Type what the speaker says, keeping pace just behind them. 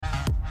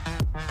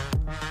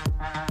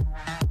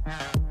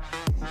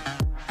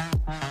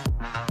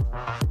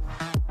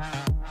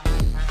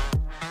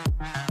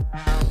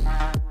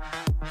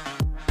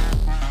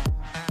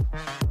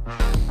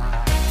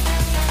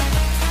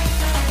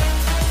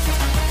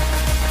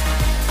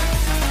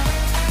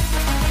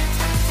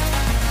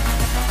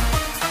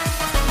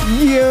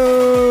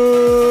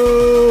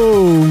Yo,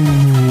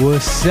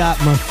 what's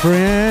up, my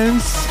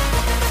friends?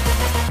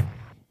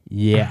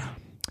 Yeah,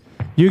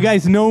 you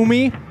guys know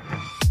me.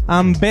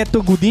 I'm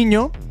Beto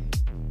Gudiño,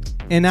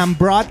 and I'm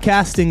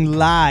broadcasting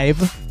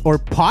live, or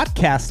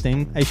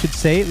podcasting, I should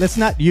say. Let's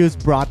not use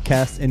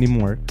broadcast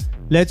anymore.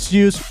 Let's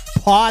use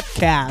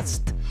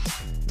podcast,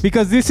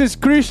 because this is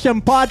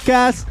Christian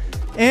Podcast,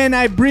 and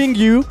I bring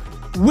you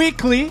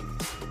weekly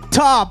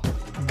top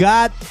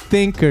God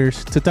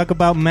thinkers to talk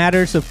about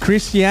matters of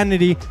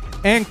Christianity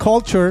and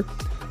culture.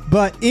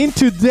 But in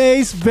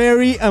today's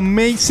very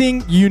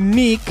amazing,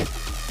 unique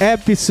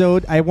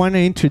episode, I want to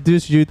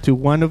introduce you to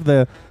one of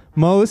the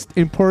most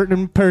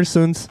important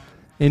persons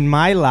in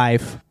my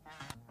life,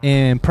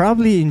 and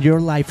probably in your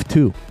life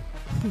too,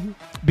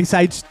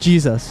 besides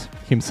Jesus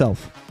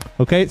himself.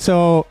 Okay,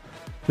 so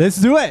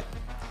let's do it.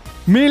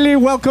 Millie,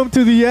 welcome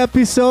to the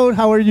episode.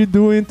 How are you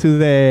doing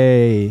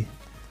today?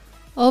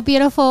 Oh,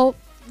 beautiful.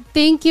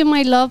 Thank you,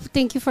 my love.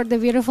 Thank you for the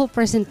beautiful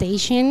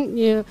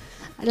presentation.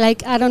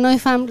 I don't know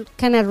if I'm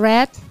kind of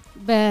red,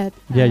 but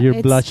yeah,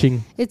 you're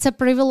blushing. It's a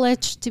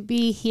privilege to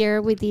be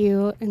here with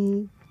you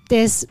in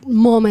this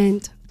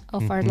moment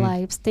of our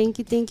lives. Thank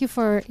you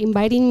for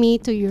inviting me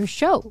to your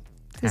show.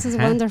 This is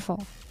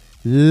wonderful.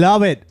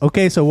 Love it.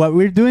 Okay, so what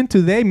we're doing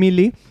today,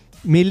 Millie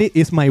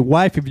is my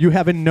wife. If you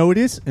haven't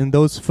noticed in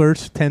those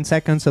first 10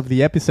 seconds of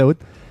the episode,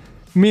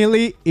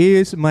 Millie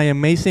is my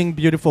amazing,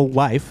 beautiful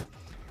wife.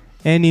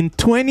 And in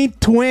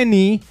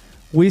 2020,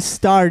 we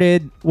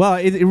started, well,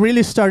 it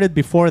really started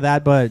before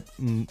that, but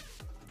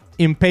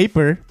in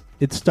paper,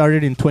 it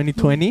started in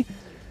 2020.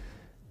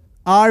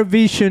 Our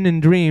vision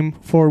and dream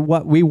for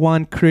what we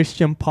want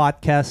Christian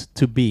Podcast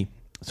to be.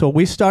 So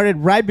we started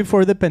right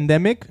before the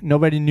pandemic.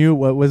 Nobody knew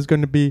what was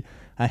going to be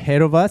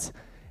ahead of us.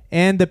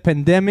 And the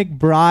pandemic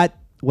brought,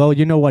 well,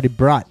 you know what it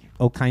brought.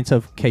 All kinds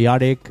of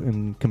chaotic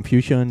and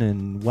confusion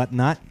and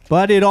whatnot.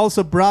 But it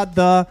also brought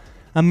the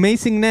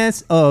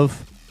amazingness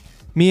of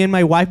me and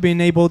my wife being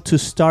able to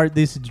start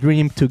this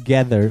dream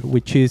together,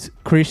 which is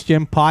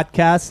Christian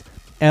Podcast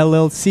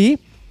LLC.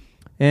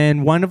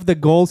 And one of the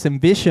goals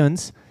and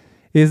visions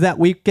is that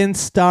we can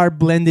start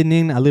blending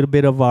in a little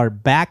bit of our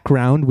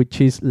background, which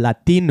is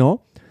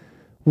Latino,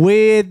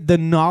 with the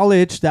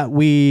knowledge that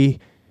we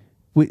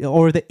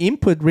or the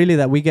input really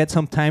that we get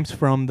sometimes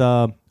from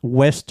the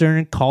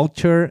Western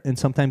culture and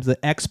sometimes the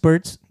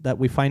experts that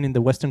we find in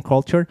the Western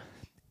culture.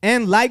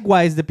 And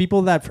likewise, the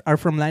people that are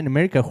from Latin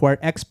America who are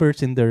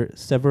experts in their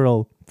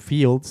several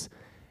fields,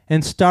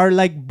 and start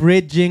like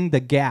bridging the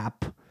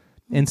gap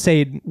and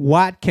say,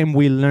 what can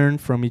we learn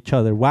from each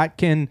other? What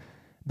can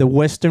the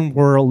Western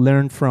world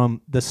learn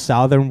from the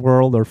Southern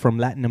world or from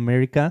Latin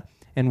America?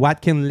 And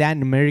what can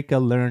Latin America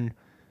learn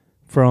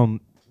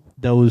from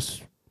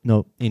those,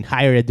 in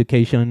higher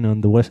education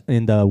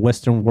in the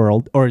Western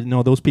world, or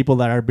those people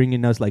that are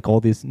bringing us like all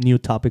these new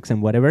topics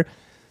and whatever.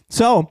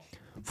 So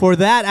for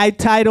that, I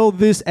titled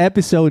this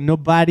episode,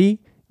 Nobody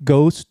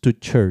Goes to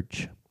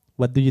Church.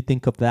 What do you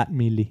think of that,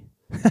 Millie?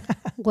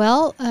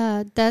 Well,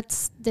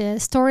 that's the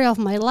story of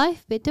my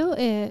life, Beto.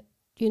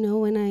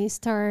 When I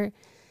start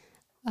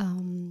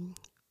long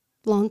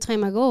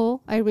time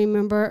ago, I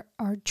remember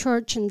our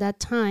church in that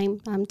time,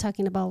 I'm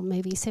talking about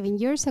maybe 7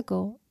 years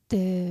ago,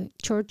 the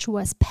church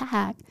was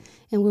packed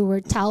and we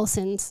were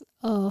thousands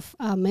of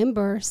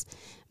members.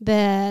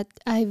 But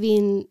I've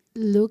been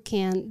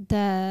looking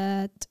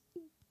that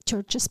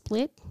church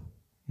split.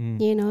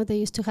 They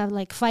used to have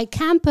like 5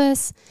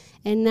 campus,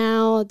 and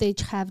now they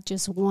have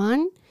just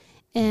one,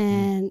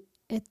 and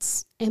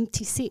it's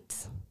empty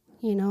seats.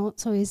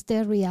 So it's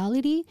the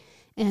reality.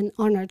 And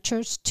on our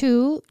church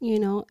too,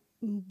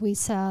 we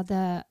saw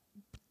that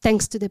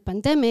thanks to the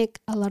pandemic,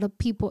 a lot of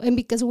people, and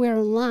because we're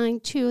online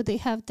too, they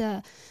have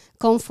the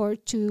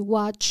comfort to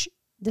watch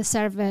the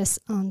service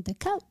on the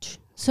couch.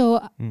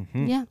 So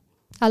yeah,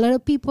 a lot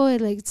of people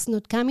it's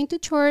not coming to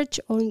church,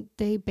 or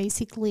they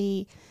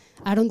basically,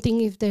 I don't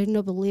think if they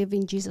don't believe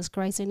in Jesus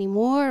Christ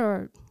anymore,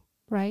 or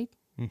right.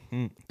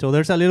 So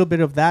there's a little bit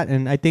of that,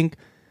 and I think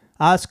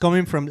us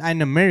coming from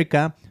Latin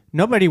America,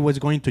 nobody was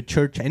going to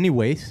church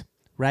anyways,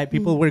 right?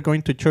 People were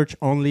going to church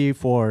only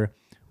for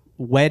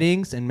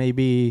weddings and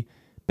maybe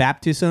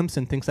baptisms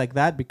and things like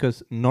that,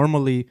 because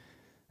normally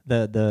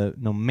the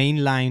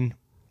mainline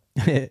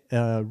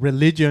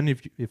religion,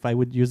 if I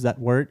would use that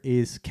word,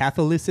 is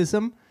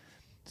Catholicism.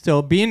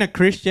 So being a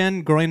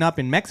Christian growing up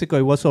in Mexico,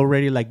 it was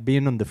already like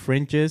being on the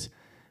fringes,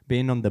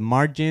 being on the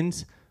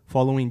margins,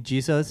 following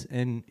Jesus.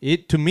 And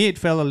to me, it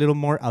felt a little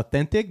more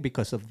authentic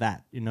because of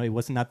that. It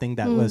was nothing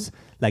that was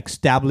like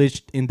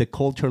established in the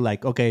culture,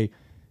 like, okay,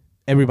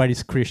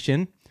 everybody's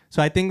Christian.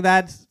 So I think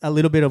that's a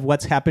little bit of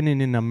what's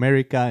happening in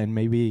America and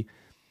maybe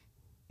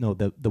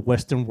the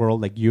Western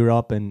world, like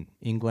Europe and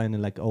England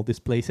and like all these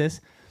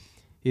places,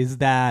 is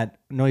that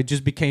it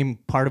just became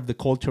part of the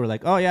culture.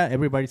 Like, oh yeah,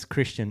 everybody's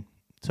Christian.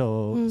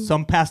 So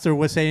some pastor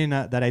was saying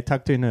that I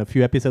talked to in a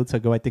few episodes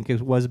ago, I think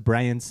it was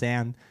Brian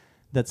Sand,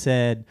 that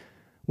said,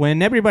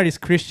 when everybody's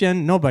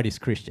Christian, nobody's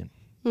Christian.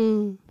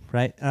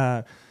 Right?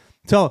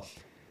 So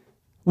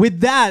with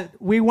that,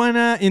 we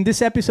wanna in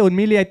this episode,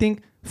 Millie, I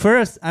think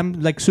first I'm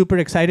like super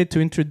excited to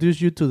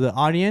introduce you to the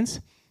audience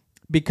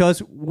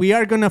because we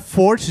are gonna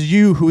force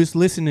you who is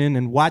listening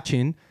and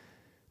watching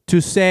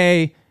to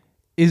say,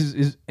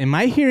 is am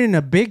I hearing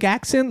a big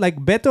accent? Like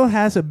Beto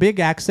has a big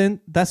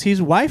accent. Does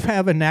his wife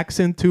have an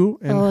accent too?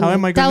 And how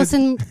am I gonna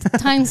 1,000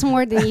 times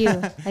more than you,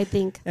 I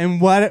think. And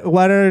what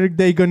are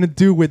they gonna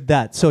do with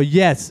that? So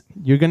yes,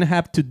 you're gonna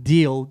have to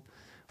deal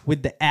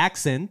with the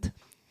accent,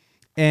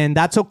 and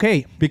that's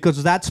okay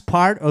because that's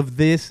part of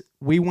this.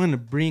 We want to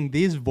bring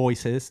these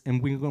voices,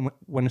 and we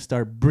want to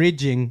start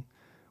bridging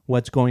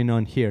what's going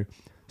on here.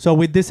 So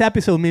with this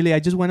episode, Millie, I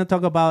just want to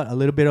talk about a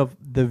little bit of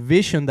the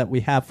vision that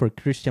we have for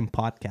Christian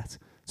podcasts.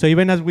 So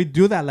even as we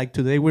do that, like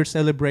today, we're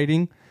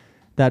celebrating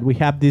that we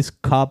have these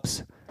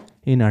cups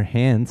in our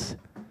hands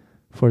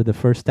for the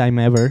first time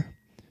ever.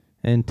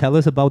 And tell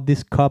us about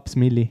these cups,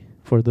 Millie,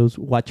 for those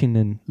watching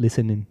and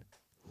listening.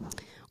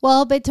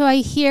 Well, Beto, I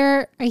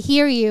hear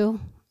you,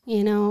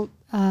 and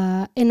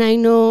I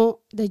know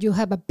that you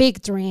have a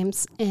big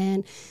dreams.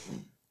 And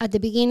at the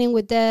beginning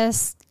with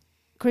this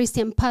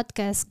Christian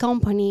podcast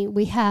company,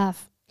 we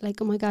have like,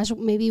 oh my gosh,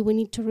 maybe we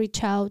need to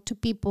reach out to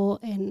people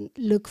and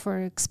look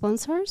for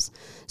sponsors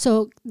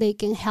so they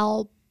can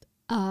help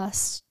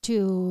us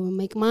to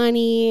make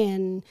money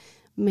and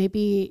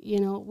maybe,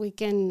 we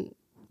can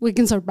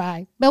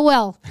survive. But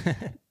well,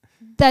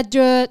 that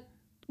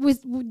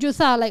you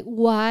thought like,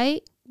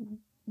 why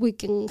we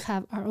can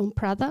have our own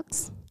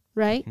products,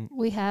 right? Mm-hmm.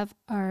 We have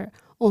our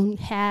own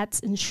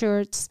hats and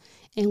shirts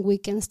and we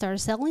can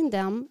start selling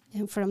them.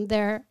 And from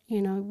there,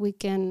 we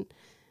can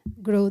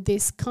grow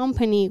this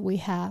company we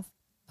have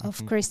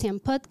of Christian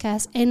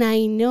podcasts. And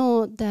I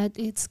know that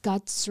it's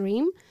God's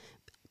dream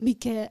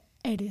because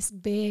it is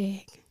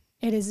big.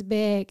 It is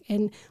big.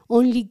 And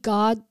only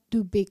God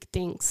do big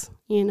things,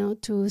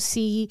 to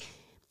see.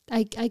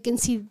 I can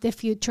see the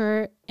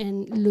future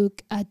and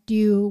look at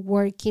you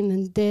working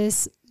in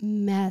this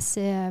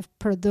massive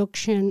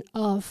production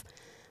of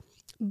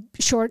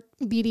short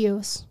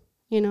videos.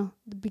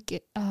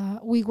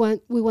 We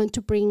want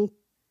to bring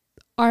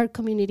our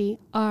community,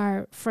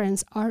 our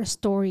friends, our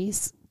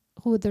stories,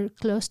 who they're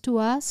close to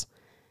us,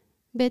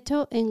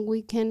 Beto, and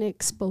we can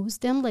expose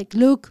them. Like,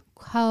 look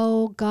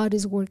how God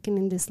is working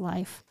in this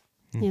life,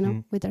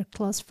 with our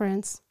close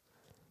friends.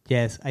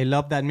 Yes, I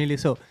love that, Millie.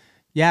 So,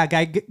 yeah,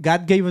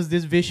 God gave us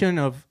this vision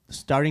of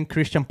starting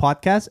Christian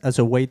podcasts as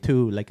a way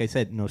to, like I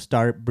said,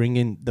 start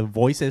bringing the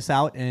voices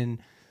out and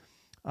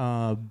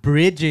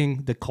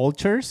bridging the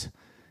cultures.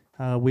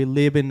 We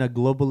live in a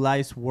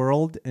globalized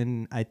world,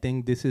 and I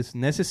think this is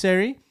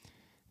necessary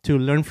to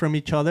learn from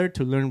each other,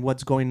 to learn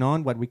what's going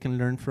on, what we can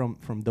learn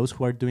from those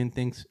who are doing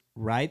things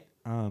right.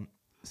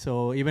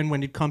 So even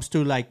when it comes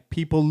to like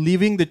people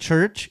leaving the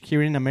church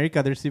here in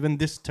America, there's even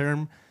this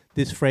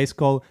phrase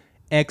called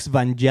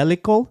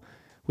ex-evangelical,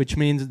 which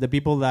means the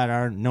people that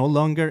are no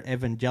longer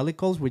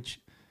evangelicals, which,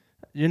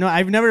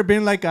 I've never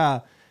been like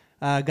a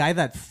guy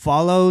that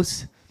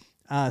follows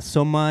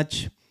so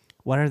much.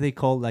 What are they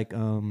called? Like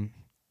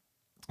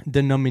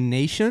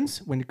denominations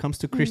when it comes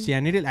to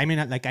Christianity. I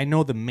mean, like I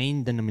know the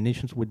main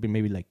denominations would be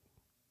maybe like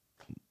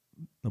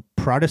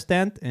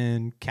Protestant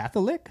and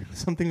Catholic,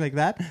 something like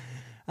that.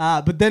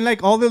 But then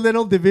like all the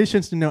little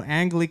divisions,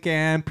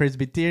 Anglican,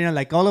 Presbyterian,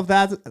 like all of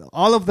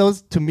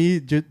those to me,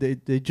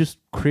 they're just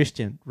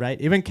Christian, right?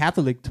 Even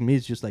Catholic to me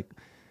is just like,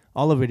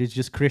 all of it is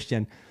just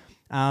Christian.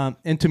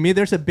 And to me,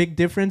 there's a big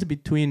difference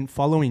between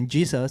following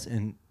Jesus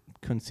and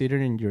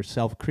considering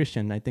yourself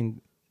Christian. I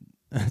think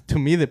to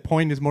me, the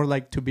point is more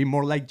like to be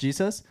more like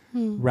Jesus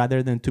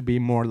rather than to be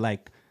more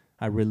like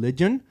a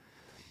religion.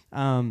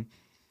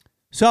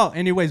 So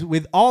anyways,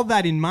 with all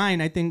that in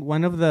mind, I think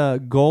one of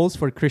the goals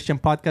for Christian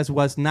Podcast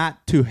was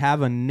not to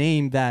have a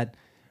name that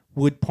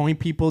would point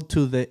people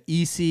to the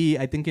easy.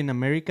 I think in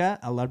America,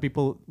 a lot of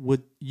people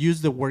would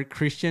use the word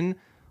Christian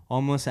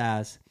almost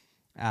as,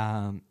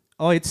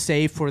 it's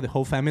safe for the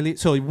whole family.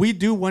 So we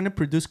do want to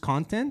produce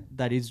content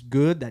that is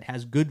good, that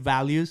has good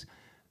values,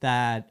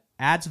 that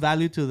adds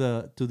value to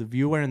the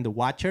viewer and the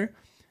watcher.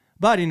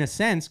 But in a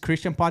sense,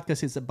 Christian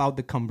Podcast is about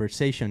the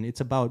conversation.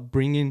 It's about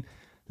bringing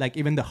like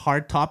even the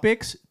hard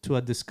topics to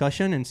a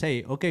discussion and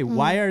say, okay,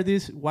 why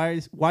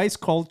is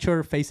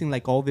culture facing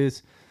like all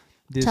these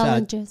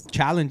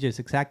challenges?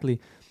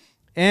 Exactly.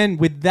 And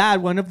with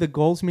that, one of the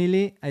goals,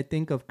 Millie, I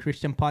think of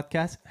Christian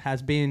Podcast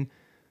has been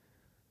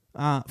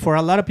for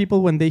a lot of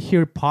people, when they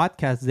hear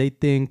podcasts, they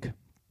think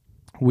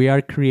we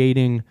are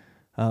creating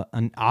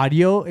an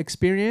audio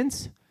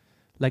experience,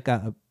 like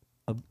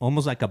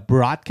almost like a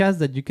broadcast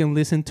that you can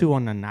listen to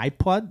on an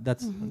iPod.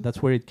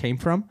 That's where it came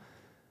from.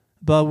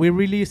 But we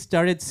really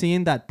started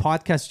seeing that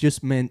podcast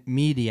just meant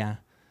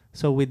media.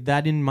 So with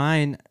that in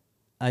mind,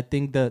 I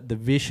think the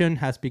vision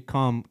has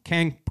become,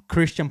 can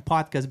Christian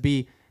Podcast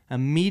be a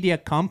media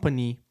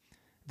company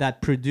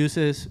that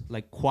produces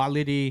like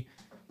quality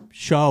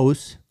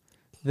shows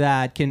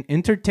that can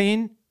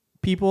entertain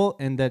people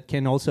and that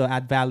can also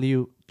add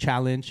value,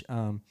 challenge,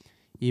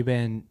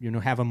 even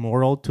have a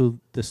moral to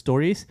the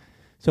stories.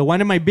 So one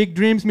of my big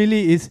dreams,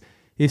 Millie, is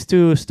is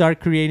to start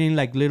creating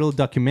like little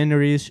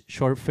documentaries,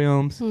 short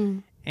films,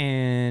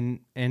 and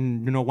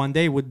one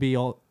day would be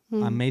all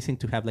amazing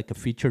to have like a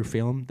feature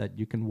film that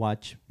you can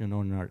watch,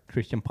 on our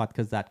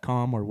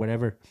christianpodcast.com or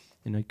whatever.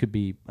 It could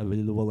be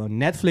available on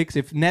Netflix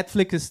if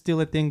Netflix is still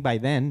a thing by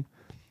then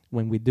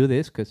when we do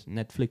this, because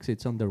Netflix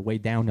it's on their way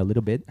down a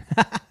little bit.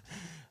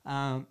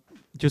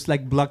 Just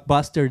like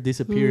Blockbuster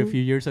disappeared a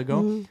few years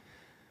ago.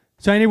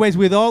 So anyways,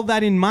 with all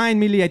that in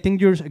mind, Millie, I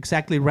think you're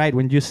exactly right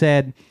when you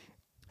said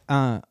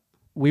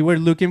we were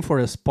looking for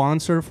a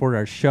sponsor for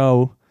our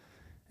show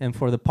and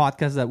for the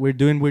podcast that we're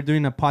doing. We're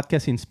doing a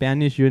podcast in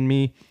Spanish, you and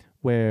me,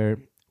 where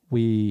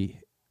we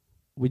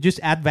just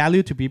add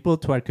value to people,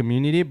 to our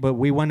community, but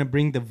we want to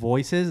bring the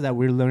voices that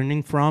we're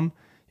learning from.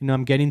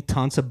 I'm getting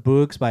tons of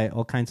books by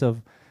all kinds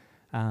of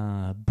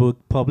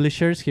book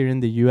publishers here in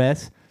the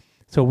U.S.,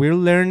 so we're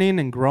learning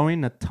and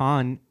growing a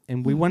ton,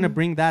 and we want to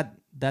bring that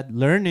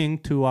learning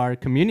to our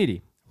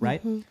community,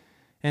 right?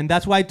 And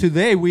that's why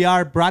today we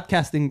are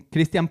broadcasting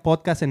Christian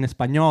Podcast en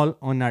Español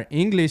on our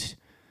English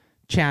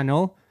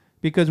channel,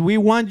 because we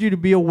want you to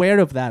be aware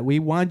of that. We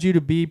want you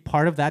to be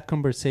part of that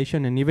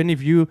conversation. And even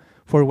if you,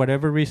 for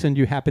whatever reason,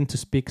 you happen to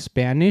speak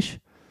Spanish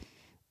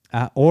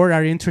or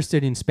are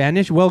interested in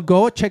Spanish, well,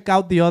 go check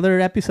out the other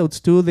episodes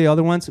too, the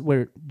other ones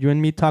where you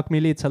and me talk,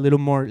 Millie. It's a little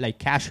more like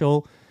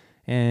casual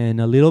and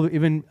a little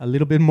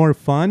bit more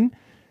fun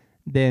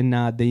than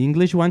the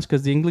English ones,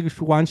 because the English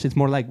ones, it's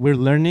more like we're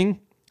learning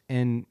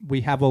and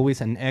we have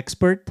always an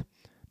expert.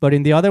 But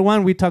in the other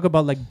one, we talk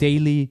about like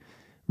daily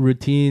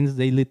routines,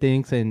 daily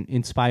things, and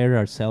inspire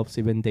ourselves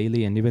even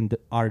daily, and even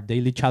our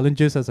daily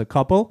challenges as a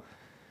couple.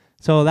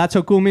 So that's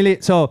so cool, Millie.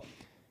 So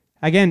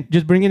again,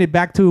 just bringing it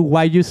back to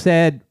why you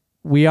said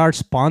we are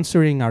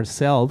sponsoring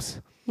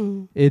ourselves.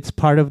 It's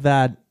part of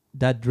that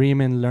dream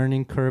and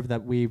learning curve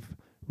that we've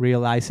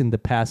realized in the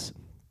past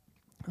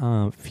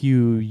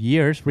few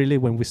years, really,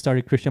 when we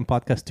started Christian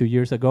Podcast 2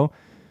 years ago,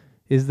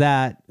 is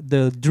that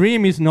the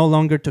dream is no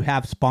longer to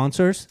have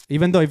sponsors,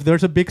 even though if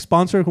there's a big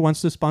sponsor who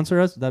wants to sponsor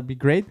us, that'd be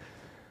great.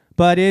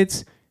 But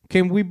it's,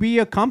 can we be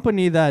a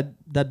company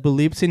that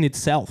believes in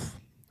itself,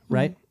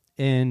 right?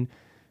 And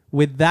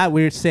with that,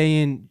 we're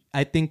saying,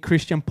 I think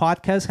Christian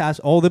Podcast has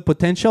all the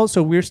potential.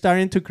 So we're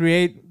starting to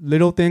create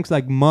little things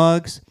like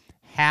mugs,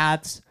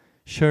 hats,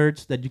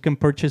 shirts that you can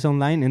purchase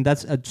online. And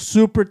that's a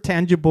super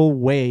tangible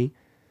way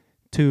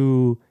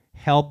to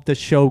help the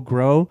show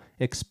grow,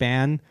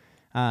 expand,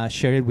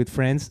 share it with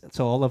friends.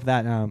 So all of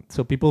that.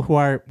 So people who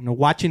are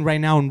watching right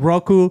now on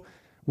Roku,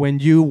 when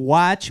you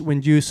watch,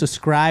 when you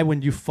subscribe,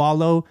 when you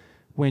follow,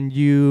 when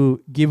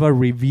you give a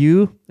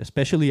review,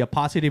 especially a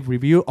positive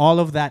review, all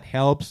of that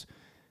helps.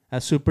 A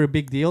super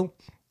big deal.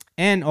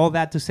 And all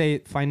that to say,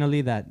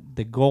 finally, that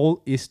the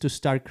goal is to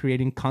start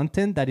creating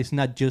content that is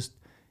not just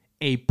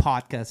a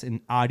podcast and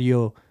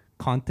audio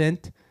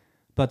content,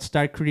 but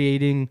start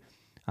creating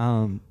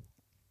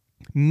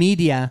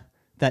media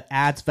that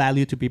adds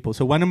value to people.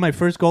 So one of my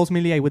first goals,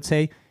 Millie, I would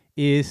say,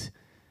 is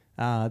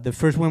the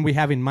first one we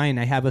have in mind.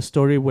 I have a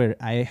story where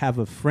I have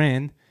a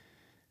friend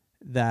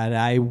that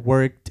I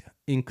worked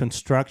in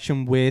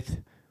construction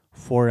with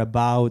for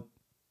about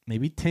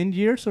maybe 10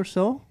 years or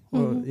so.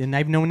 And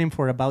I've known him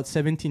for about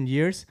 17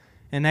 years.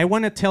 And I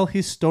want to tell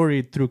his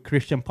story through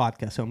Christian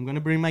Podcast. So I'm going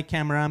to bring my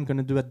camera. I'm going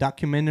to do a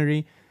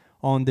documentary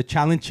on the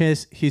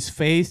challenges he's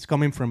faced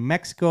coming from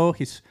Mexico.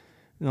 His,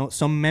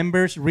 some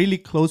members, really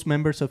close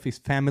members of his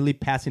family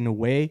passing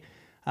away.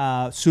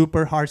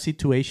 Super hard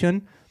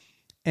situation.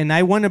 And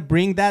I want to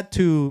bring that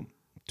to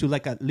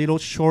like a little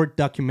short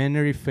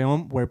documentary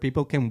film where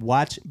people can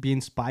watch, be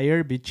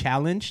inspired, be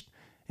challenged,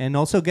 and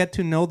also get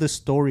to know the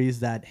stories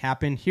that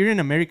happen here in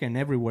America and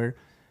everywhere,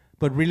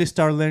 but really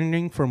start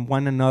learning from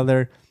one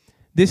another.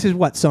 This is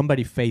what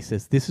somebody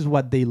faces. This is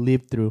what they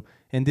live through.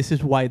 And this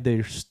is why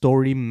their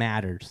story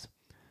matters,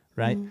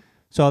 right?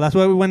 So that's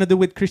what we want to do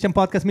with Christian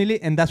Podcast,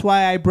 Millie. And that's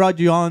why I brought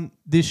you on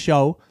this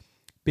show,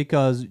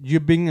 because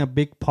you've been a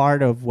big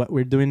part of what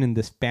we're doing in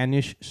the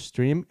Spanish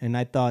stream. And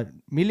I thought,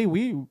 Millie,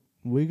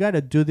 we got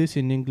to do this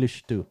in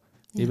English too.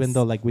 Yes. Even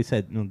though, like we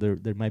said,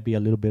 there might be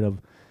a little bit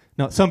of...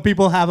 some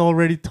people have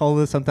already told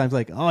us sometimes,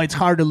 like, oh, it's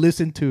hard to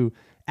listen to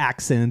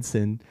accents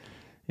and...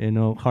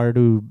 hard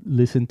to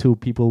listen to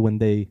people when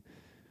they,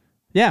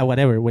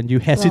 whatever, when you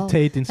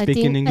hesitate in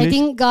speaking English. I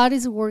think God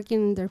is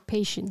working in their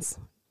patience.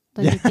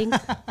 Don't you think?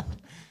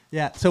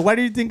 Yeah. So what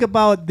do you think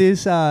about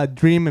this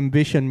dream and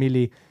vision,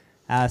 Millie,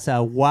 as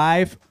a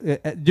wife?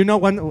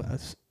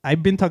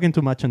 I've been talking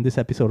too much on this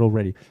episode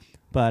already,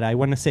 but I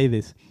want to say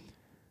this.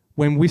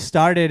 When we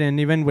started, and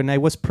even when I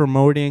was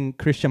promoting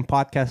Christian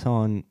Podcasts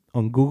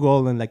on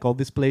Google and like all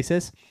these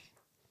places,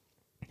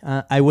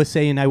 I was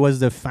saying I was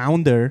the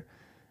founder.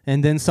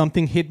 And then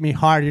something hit me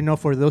hard,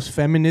 for those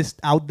feminists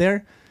out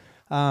there.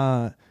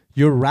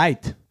 You're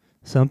right.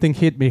 Something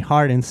hit me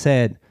hard and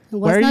said, it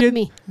was not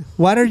me.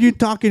 What are you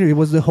talking about? It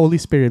was the Holy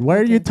Spirit. What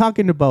are you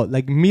talking about?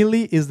 Like,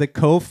 Millie is the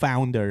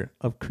co-founder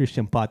of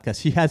Christian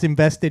Podcast. She has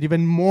invested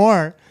even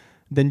more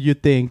than you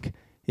think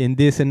in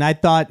this. And I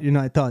thought,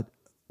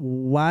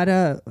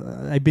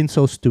 I've been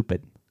so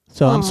stupid.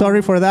 So I'm sorry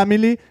Aw. for that,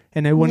 Millie.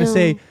 And I want to No.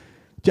 say,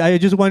 I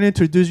just want to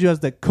introduce you as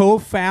the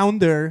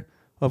co-founder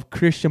of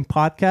Christian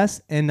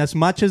Podcast. And as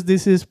much as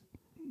this is,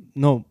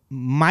 no,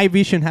 my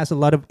vision has a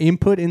lot of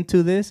input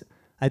into this,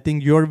 I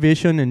think your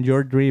vision and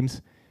your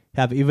dreams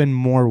have even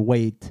more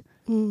weight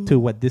to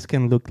what this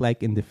can look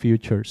like in the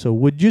future. So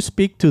would you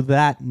speak to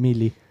that,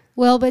 Millie?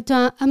 Well, but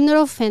I'm not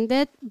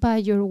offended by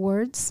your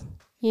words.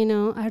 You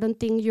know, I don't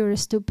think you're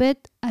stupid.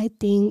 I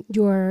think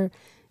you're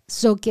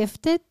so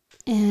gifted.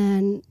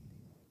 And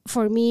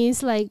for me,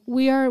 it's like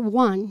we are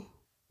one,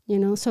 you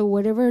know. So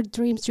whatever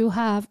dreams you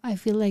have, I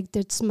feel like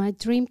that's my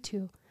dream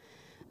too.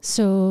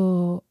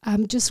 So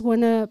I'm just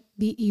want to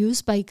be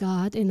used by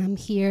God, and I'm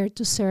here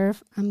to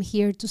serve. I'm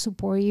here to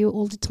support you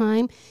all the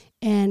time.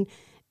 And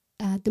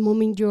at the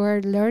moment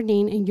you're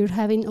learning and you're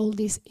having all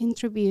these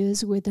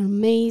interviews with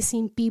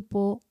amazing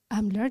people,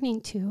 I'm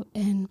learning too.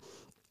 And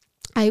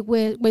I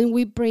will, when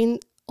we bring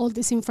all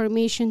this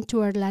information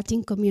to our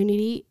Latin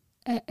community,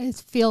 it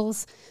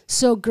feels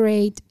so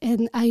great.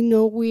 And I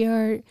know we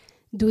are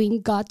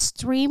doing God's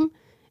dream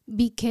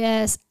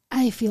because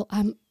I feel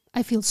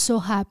so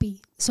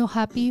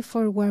happy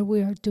for what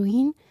we are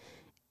doing.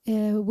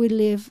 We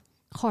live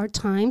hard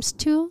times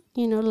too.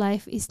 You know,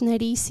 life is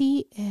not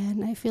easy,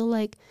 and I feel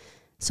like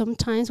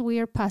sometimes we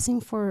are passing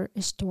for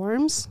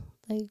storms.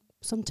 Like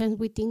sometimes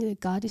we think that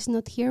God is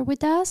not here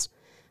with us,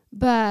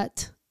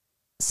 but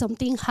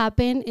something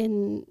happened,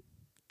 and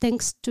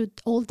thanks to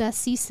all that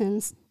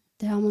seasons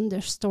that I'm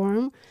under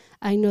storm,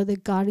 I know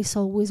that God is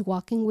always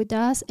walking with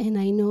us, and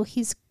I know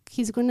He's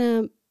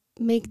gonna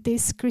make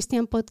this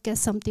Christian podcast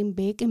something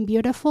big and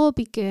beautiful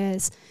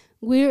because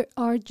we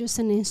are just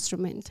an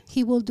instrument.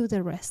 He will do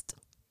the rest.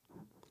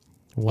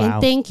 Wow.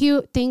 And thank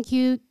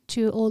you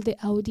to all the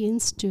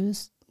audience to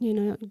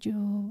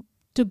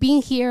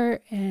being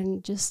here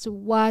and just to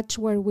watch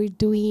what we're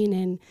doing,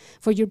 and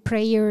for your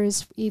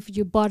prayers. If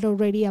you bought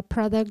already a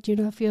product, you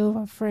know, a few of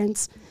our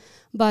friends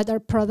bought our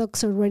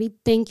products already.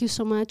 Thank you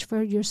so much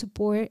for your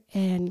support,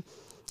 and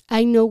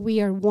I know we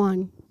are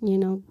one. You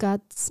know,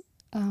 God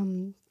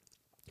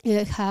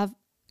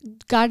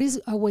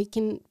is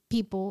awakening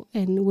people,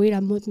 and we're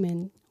a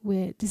movement.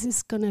 This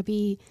is gonna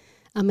be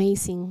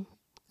amazing.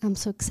 I'm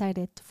so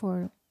excited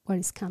for what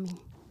is coming.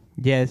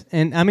 Yes,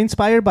 and I'm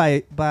inspired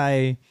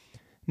by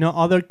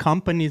other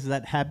companies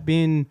that have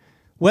been,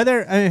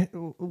 whether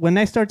when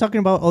I start talking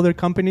about other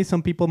companies,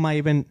 some people might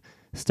even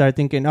start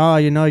thinking, oh,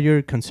 you know,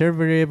 you're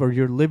conservative or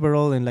you're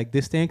liberal and like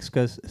these things,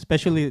 because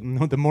especially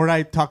the more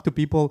I talk to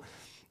people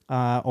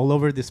all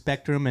over the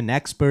spectrum and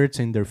experts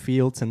in their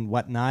fields and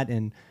whatnot,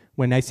 and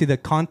when I see the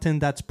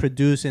content that's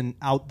produced and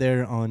out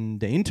there on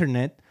the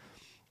internet,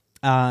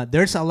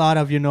 there's a lot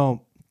of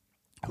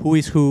who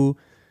is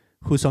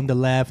who's on the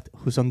left,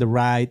 who's on the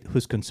right,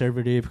 who's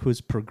conservative,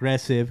 who's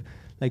progressive,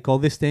 like all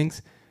these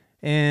things.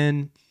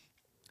 And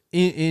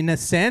in a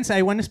sense,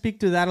 I want to speak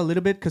to that a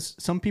little bit, because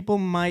some people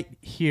might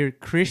hear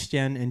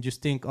Christian and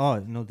just think, oh,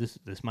 no, this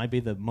might be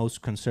the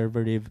most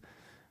conservative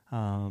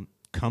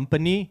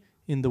company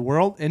in the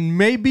world. And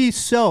maybe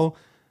so,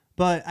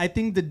 but I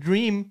think the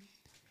dream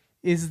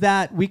is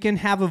that we can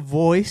have a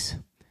voice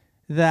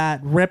that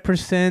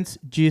represents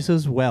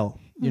Jesus well.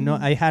 You know,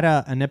 I had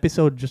an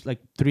episode just like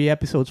 4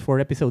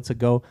 episodes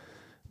ago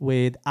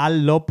with Al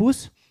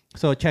Lopus.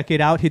 So check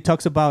it out. He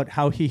talks about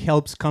how he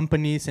helps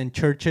companies and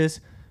churches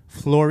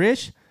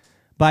flourish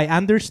by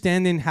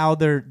understanding how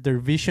their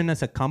vision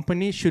as a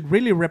company should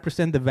really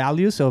represent the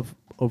values of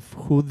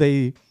who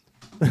they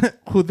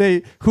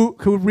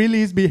who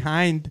really is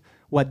behind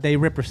what they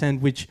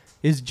represent, which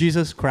is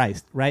Jesus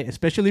Christ, right?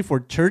 Especially for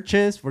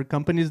churches, for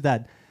companies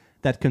that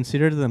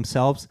consider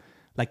themselves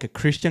like a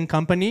Christian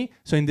company.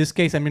 So in this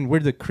case, I mean, we're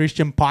the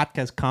Christian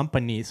Podcast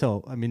Company.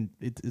 So, I mean,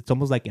 it's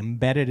almost like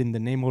embedded in the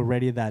name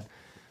already that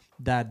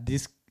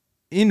this,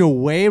 in a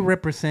way,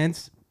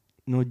 represents,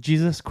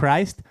 Jesus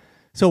Christ.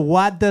 So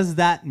what does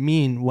that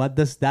mean? What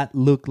does that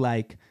look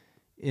like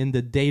in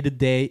the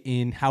day-to-day,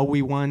 in how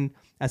we want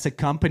as a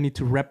company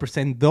to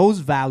represent those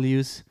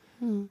values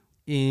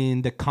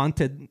in the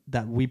content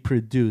that we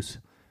produce?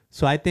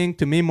 So I think,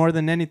 to me, more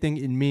than anything,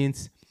 it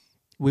means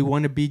we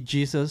want to be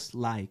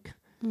Jesus-like.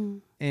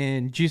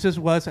 And Jesus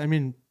was, I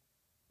mean,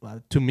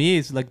 to me,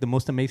 is like the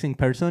most amazing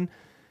person,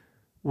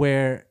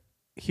 where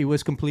he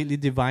was completely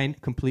divine,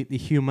 completely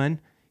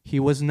human. He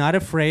was not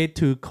afraid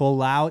to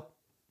call out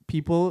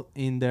people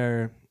in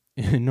their,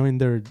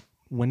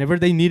 whenever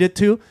they needed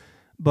to,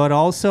 but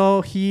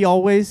also he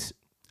always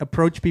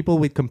approached people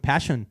with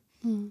compassion,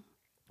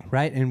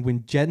 right? And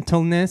with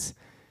gentleness.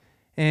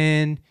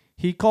 And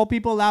he called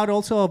people out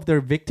also of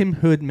their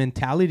victimhood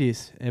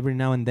mentalities every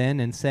now and then,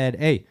 and said,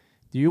 hey,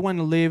 do you want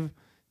to live?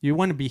 Do you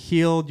want to be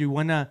healed? Do you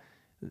want to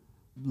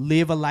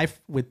live a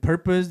life with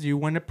purpose? Do you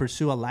want to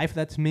pursue a life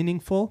that's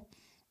meaningful?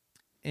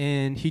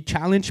 And he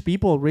challenged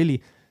people,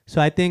 really.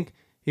 So I think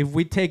if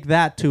we take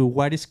that to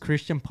what is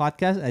Christian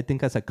Podcast, I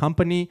think as a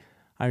company,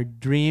 our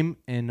dream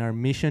and our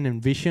mission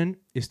and vision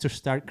is to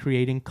start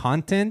creating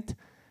content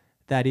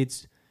that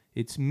it's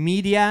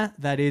media,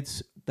 that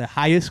it's the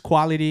highest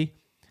quality,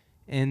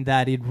 and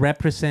that it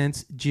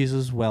represents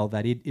Jesus well,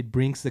 that it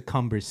brings the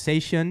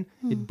conversation,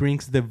 it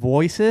brings the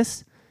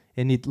voices,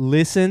 and it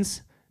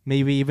listens,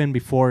 maybe even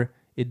before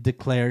it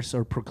declares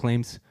or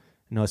proclaims,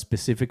 a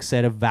specific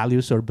set of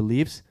values or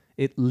beliefs.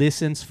 It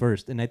listens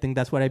first. And I think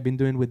that's what I've been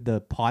doing with the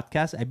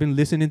podcast. I've been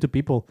listening to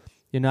people.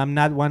 I'm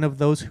not one of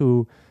those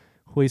who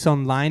is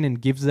online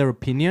and gives their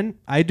opinion.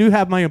 I do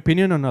have my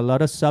opinion on a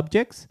lot of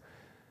subjects,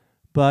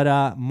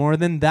 but more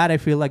than that, I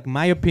feel like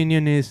my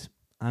opinion is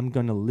I'm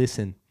going to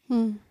listen.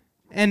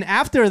 And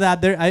after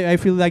that, I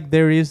feel like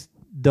there is,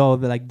 though,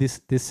 like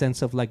this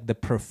sense of like the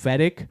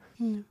prophetic,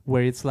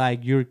 where it's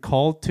like you're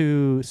called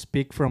to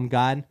speak from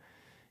God.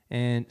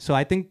 And so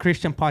I think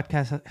Christian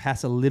Podcast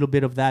has a little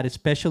bit of that,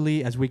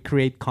 especially as we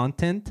create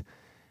content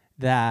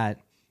that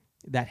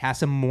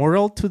has a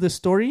moral to the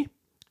story,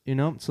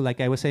 So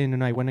like I was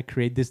saying, I want to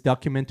create this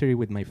documentary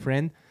with my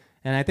friend,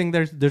 and I think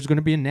there's going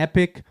to be an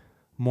epic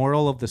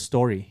moral of the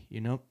story,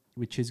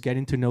 which is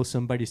getting to know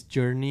somebody's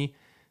journey,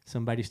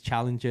 somebody's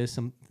challenges,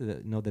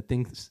 the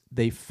things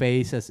they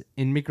face as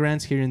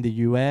immigrants here in the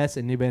U.S.,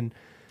 and even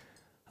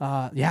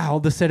all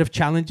the set of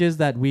challenges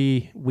that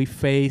we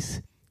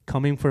face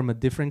coming from a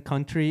different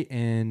country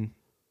and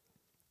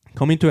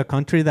coming to a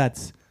country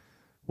that's,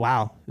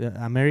 wow,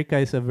 America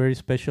is a very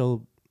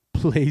special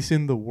place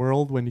in the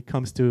world when it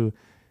comes to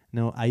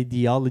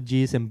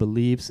ideologies and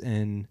beliefs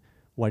and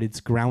what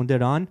it's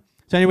grounded on.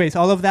 So anyways,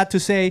 all of that to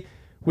say,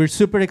 we're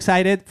super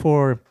excited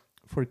for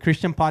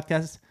Christian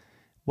Podcast,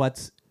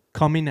 what's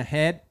coming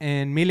ahead.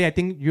 And Millie, I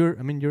think you're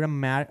a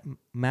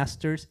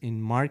master's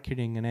in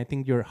marketing, and I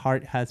think your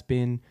heart has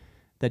been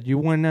that you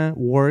want to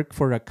work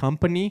for a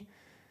company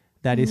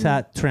that is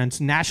a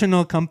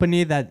transnational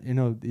company that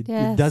it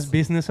does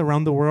business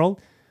around the world.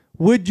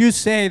 Would you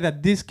say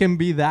that this can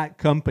be that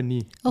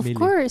company? Of Millie?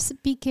 course,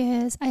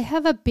 because I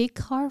have a big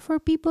heart for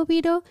people,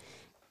 Vito.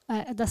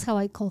 That's how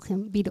I call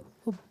him, Vito.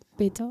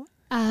 Vito.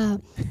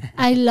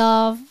 I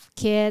love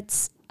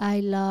kids.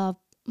 I love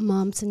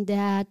moms and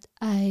dad.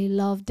 I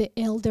love the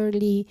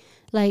elderly.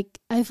 Like,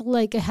 I feel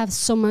like I have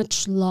so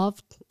much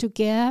love to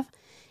give.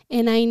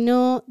 And I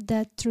know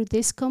that through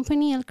this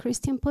company, El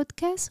Christian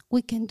Podcast,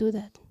 we can do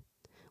that.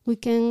 We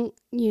can,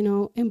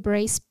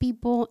 embrace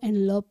people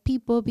and love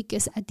people,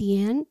 because at the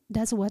end,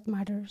 that's what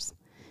matters.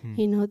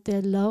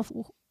 The love,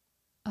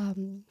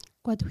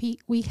 what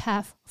we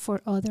have for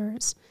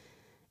others.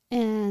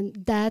 And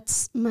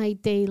that's my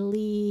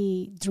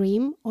daily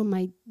dream, or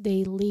my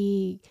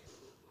daily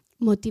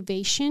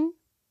motivation,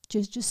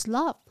 just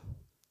love.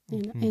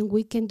 And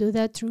we can do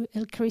that through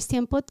El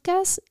Christian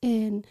Podcast.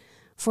 And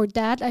for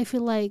that, I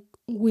feel like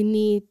we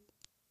need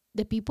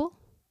the people.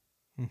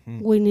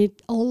 We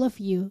need all of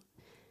you.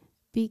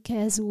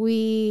 Because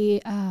I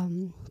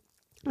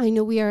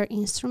know we are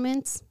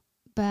instruments,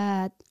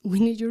 but we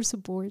need your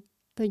support,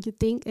 don't you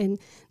think? And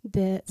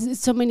there's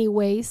so many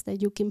ways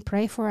that you can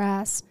pray for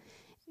us.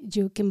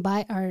 You can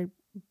buy our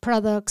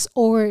products,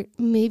 or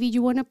maybe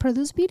you want to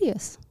produce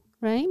videos,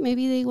 right?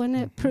 Maybe they want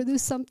to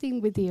produce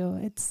something with you.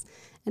 It's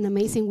an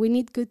amazing. We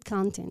need good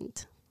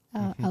content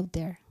out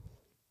there.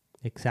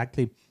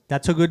 Exactly.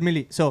 That's so good,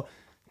 Millie. So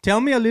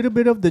tell me a little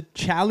bit of the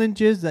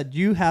challenges that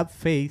you have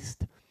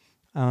faced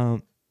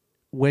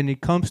when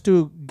it comes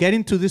to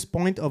getting to this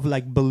point of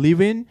like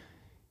believing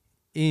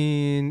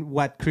in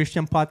what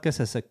Christian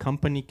Podcast as a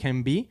company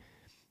can be.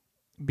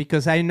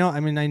 Because I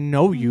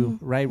know you,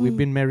 right? We've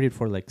been married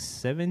for like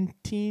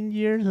 17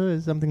 years or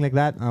something like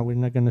that. We're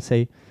not going to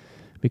say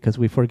because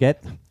we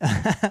forget.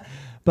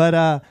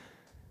 But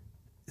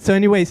so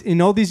anyways, in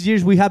all these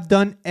years, we have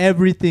done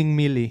everything,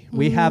 Millie.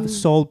 We have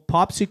sold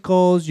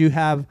popsicles. You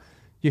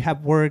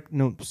have worked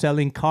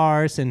selling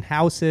cars and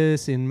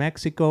houses in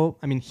Mexico.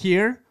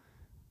 Here,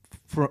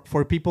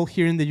 for people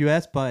here in the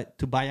U.S., but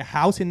to buy a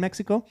house in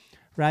Mexico,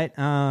 right?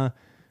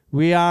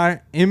 We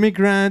are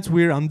immigrants.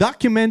 We're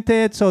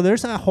undocumented. So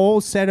there's a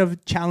whole set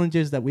of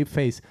challenges that we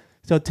face.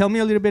 So tell me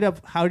a little bit of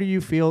how do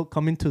you feel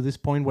coming to this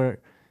point where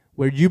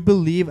you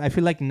believe, I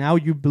feel like now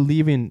you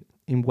believe in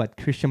what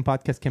Christian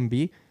Podcast can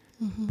be.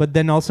 But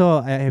then also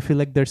I feel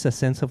like there's a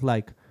sense of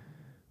like,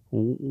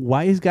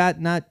 why is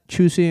God not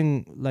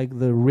choosing like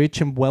the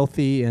rich and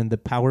wealthy and the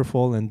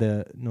powerful and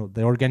the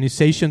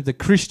organizations, the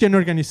Christian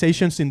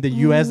organizations in the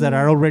U.S. that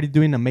are already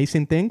doing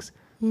amazing things?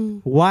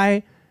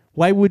 Why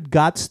would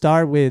God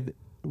start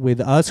with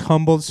us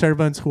humble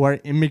servants who are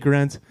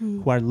immigrants,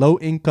 who are low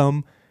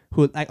income,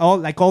 who like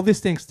all these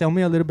things? Tell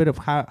me a little bit of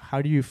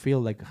how do you feel,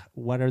 like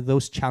what are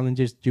those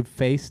challenges you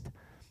faced?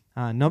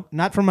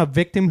 Not from a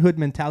victimhood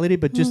mentality,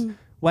 but just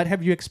what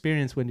have you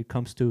experienced when it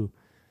comes to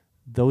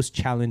those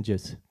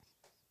challenges?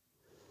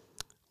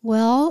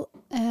 Well,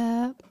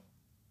 I'm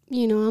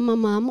a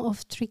mom of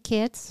 3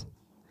 kids,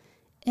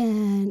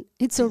 and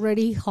it's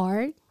already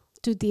hard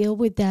to deal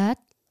with that,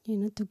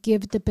 to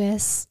give the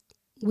best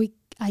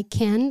I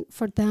can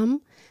for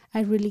them.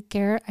 I really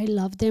care. I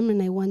love them,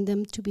 and I want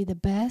them to be the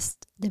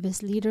best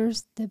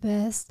leaders, the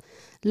best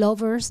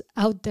lovers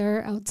out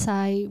there,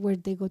 outside where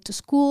they go to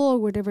school or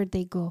wherever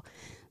they go.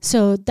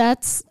 So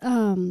that's,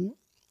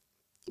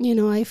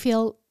 I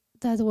feel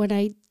that when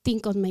I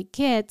think on my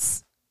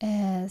kids,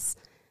 as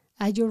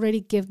I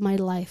already give my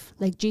life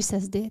like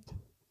Jesus did.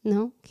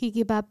 No, he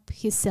gave up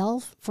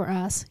himself for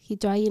us. He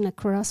died on a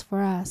cross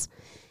for us.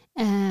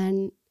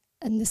 And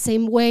in the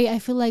same way, I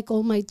feel like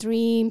all my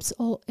dreams,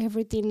 all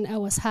everything I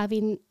was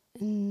having,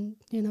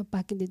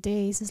 back in the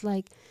days, is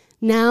like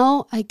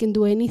now I can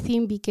do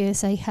anything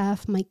because I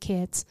have my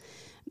kids.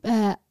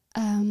 I've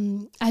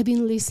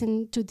been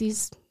listening to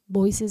these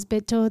voices,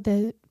 Beto,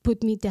 that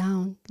put me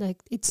down.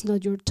 Like, it's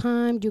not your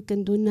time. You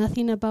can do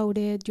nothing about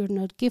it. You're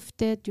not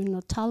gifted. You're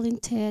not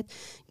talented.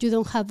 You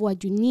don't have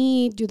what you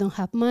need. You don't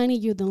have money.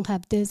 You don't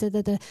have this,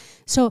 that.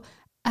 So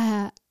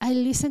I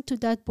listened to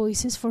that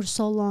voices for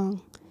so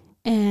long.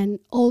 And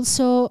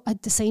also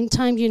at the same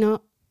time,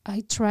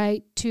 I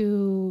try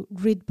to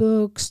read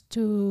books,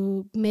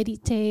 to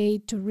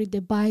meditate, to read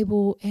the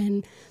Bible.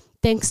 And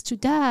thanks to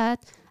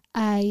that,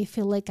 I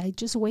feel like I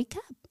just wake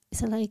up.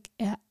 It's like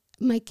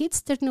my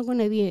kids, they're not going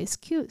to be an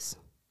excuse.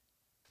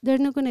 They're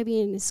not going to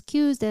be an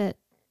excuse that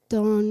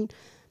don't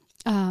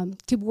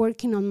keep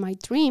working on my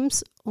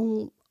dreams.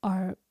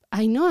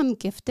 I know I'm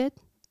gifted.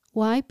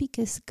 Why?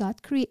 Because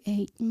God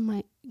created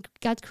me.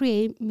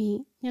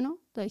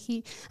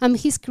 That I'm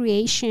His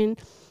creation,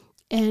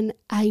 and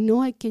I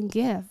know I can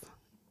give.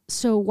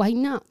 So why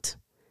not?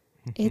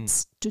 Mm-hmm.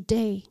 It's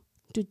today.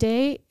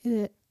 Today,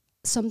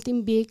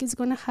 something big is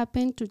gonna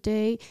happen.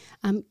 Today,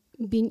 I'm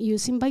being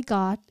used by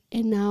God,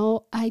 and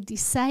now I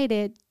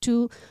decided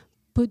to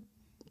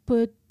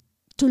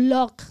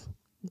lock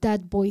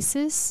that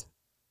voices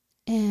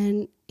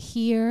and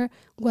hear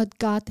what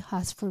God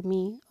has for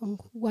me,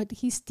 what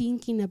He's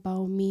thinking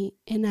about me,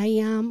 and I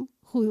am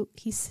who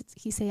He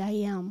say I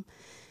am.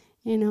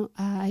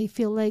 I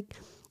feel like,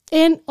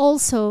 and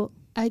also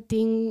I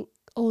think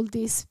all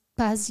these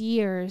past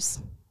years,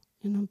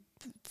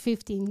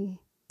 15,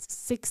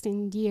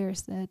 16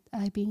 years that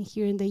I've been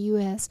here in the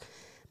U.S.,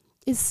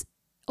 is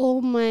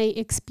all my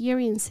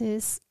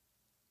experiences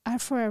are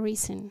for a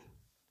reason.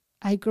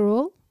 I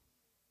grew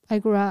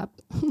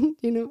up,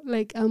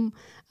 like I'm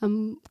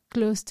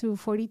close to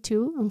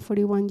 42. I'm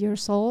 41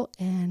 years old,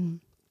 and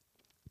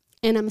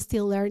I'm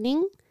still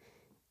learning,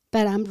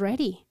 but I'm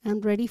ready. I'm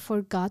ready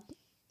for God,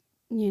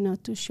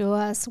 to show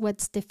us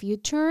what's the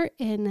future,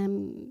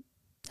 and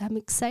I'm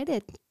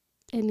excited.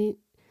 And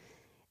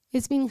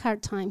it's been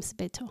hard times,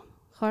 Beto,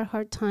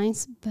 hard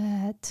times,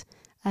 but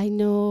I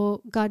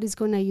know God is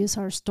going to use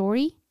our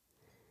story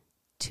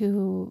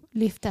to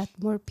lift up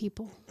more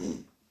people.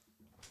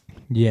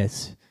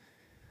 Yes.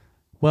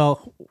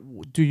 Well,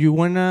 do you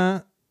want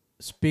to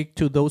speak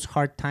to those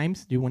hard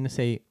times? Do you want to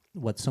say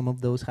what some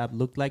of those have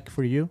looked like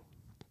for you?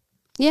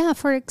 Yeah,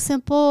 for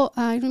example,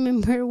 I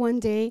remember one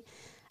day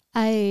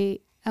I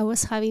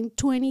was having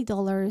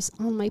 $20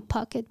 on my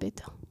pocket,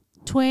 Beto.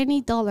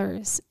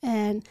 $20.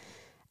 And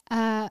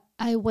I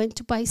went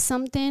to buy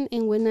something,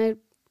 and when I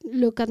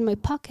look at my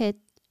pocket,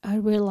 I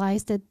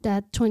realized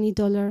that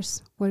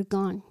 $20 were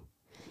gone.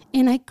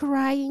 And I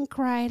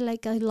cried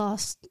like I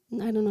lost,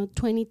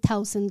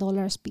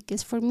 $20,000,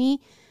 because for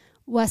me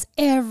was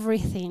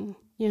everything,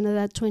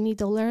 that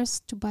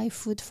 $20 to buy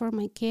food for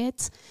my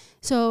kids.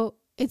 So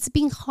it's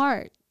been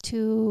hard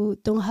to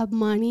don't have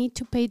money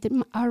to pay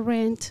our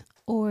rent,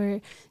 or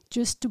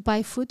just to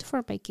buy food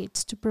for my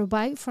kids, to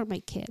provide for my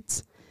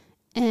kids.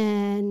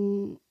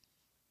 And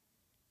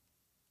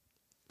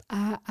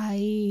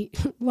I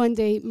one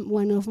day,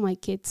 one of my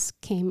kids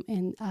came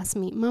and asked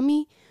me,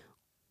 "Mommy,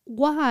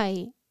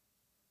 why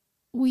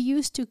we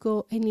used to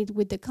go and eat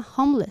with the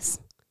homeless?"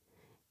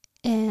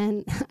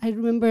 And I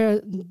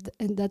remember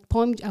in that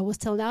point, I was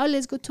telling,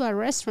 let's go to a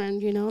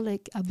restaurant,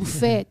 like a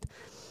buffet.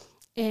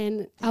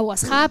 And I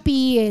was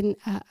happy, and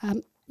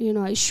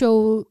I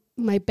showed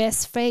my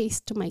best face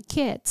to my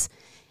kids.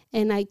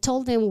 And I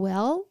told them,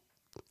 well,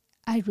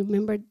 I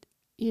remembered,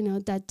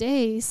 that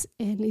days,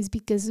 and it's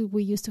because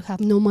we used to have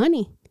no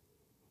money.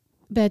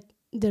 But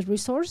the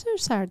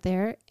resources are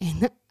there,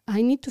 and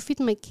I need to feed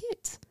my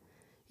kids.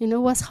 It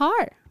was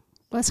hard.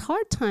 It was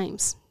hard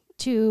times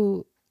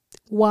to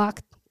walk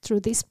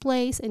through this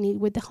place and eat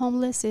with the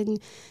homeless, and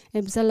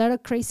it was a lot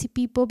of crazy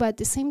people, but at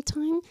the same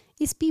time,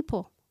 it's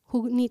people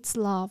who needs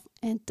love.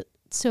 And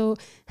so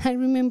I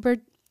remember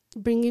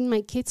bringing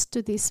my kids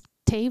to these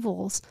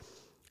tables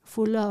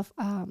full of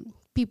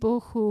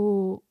people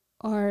who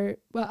are,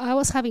 I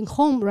was having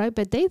home, right?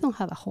 But they don't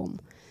have a home.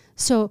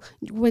 So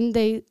when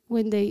they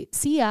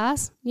see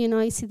us,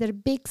 I see their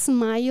big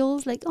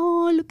smiles, like,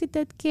 oh, look at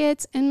that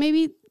kids. And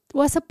maybe it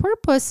was a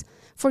purpose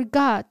for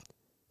God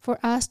for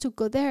us to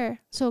go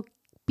there, so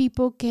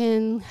people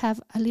can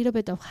have a little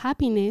bit of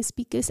happiness,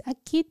 because a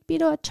kid,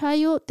 a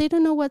child, they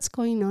don't know what's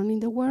going on in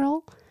the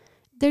world.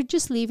 They're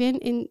just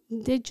living, and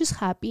they're just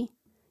happy.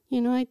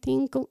 I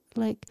think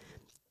like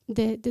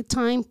the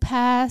time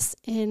pass,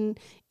 and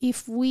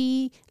if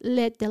we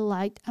let the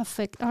light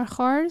affect our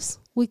hearts,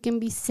 we can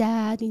be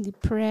sad and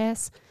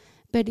depressed.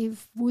 But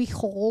if we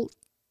hold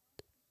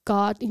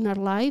God in our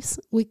lives,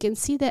 we can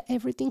see that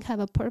everything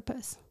have a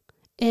purpose.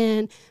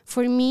 And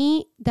for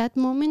me, that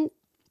moment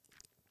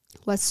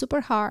was super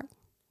hard.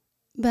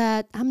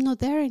 but I'm not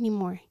there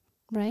anymore,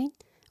 right?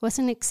 It was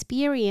an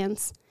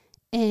experience,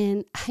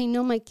 and I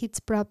know my kids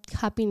brought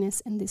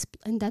happiness in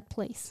that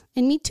place,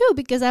 and me too,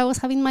 because I was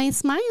having my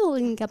smile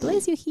and God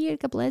bless you here,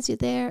 God bless you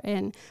there,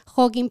 and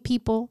hugging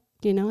people.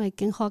 I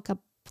can hug a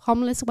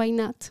homeless. Why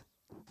not?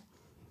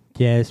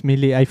 Yes,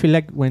 Millie. I feel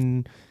like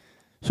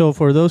so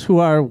for those who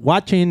are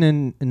watching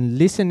and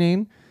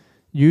listening,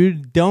 you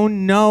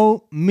don't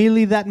know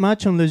Millie that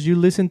much unless you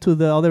listen to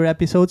the other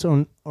episodes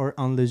or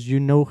unless you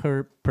know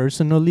her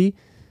personally,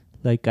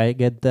 like I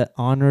get the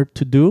honor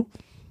to do.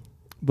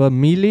 But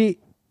Millie,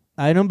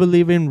 I don't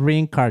believe in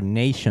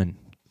reincarnation,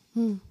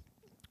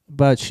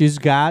 but she's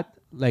got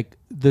like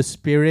the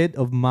spirit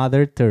of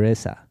Mother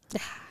Teresa.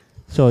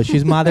 So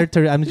she's Mother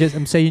Teresa.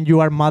 I'm saying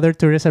you are Mother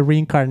Teresa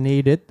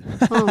reincarnated.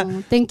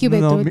 Oh, thank you,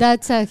 Beto.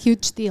 That's a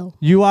huge deal.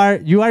 You are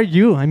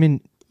you. I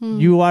mean,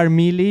 you are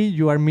Millie.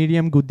 You are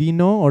Miriam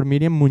Gudino or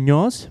Miriam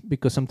Munoz,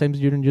 because sometimes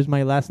you don't use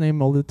my last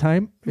name all the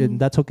time, and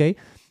that's okay.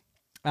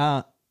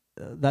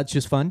 That's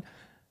just fun.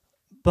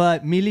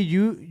 But Millie,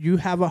 you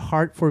have a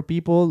heart for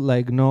people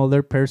like no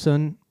other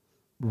person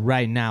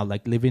right now,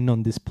 like living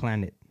on this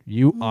planet.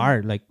 You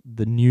are like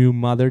the new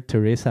Mother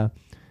Teresa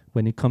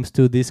when it comes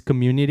to this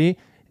community,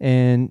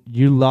 and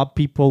you love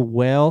people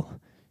well.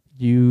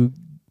 You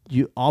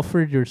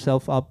offered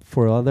yourself up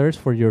for others,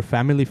 for your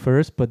family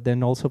first, but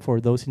then also for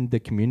those in the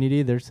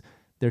community. There's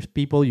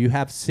people you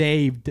have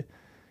saved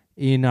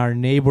in our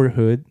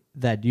neighborhood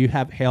that you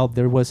have helped.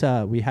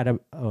 We had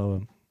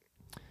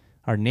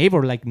our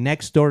neighbor, like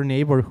next door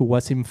neighbor, who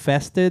was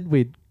infested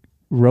with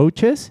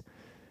roaches.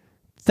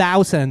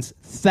 Thousands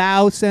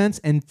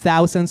and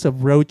thousands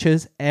of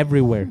roaches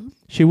everywhere.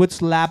 She would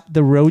slap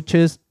the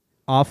roaches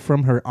off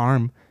from her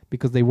arm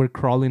because they were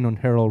crawling on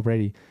her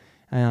already.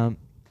 And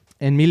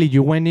Millie,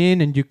 you went in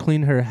and you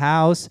cleaned her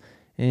house,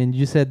 and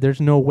you said,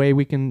 "There's no way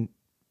we're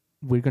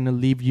gonna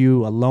leave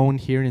you alone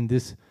here in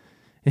this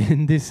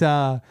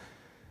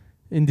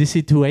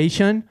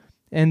situation."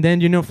 And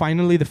then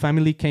finally the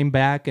family came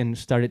back and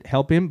started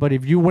helping. But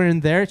if you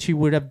weren't there, she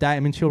would have died. I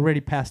mean, she already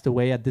passed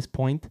away at this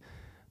point,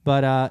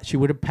 but she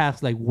would have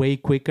passed like way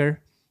quicker,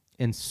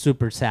 and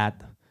super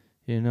sad,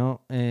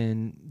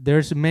 And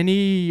there's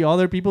many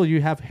other people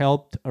you have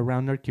helped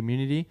around our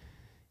community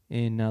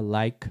in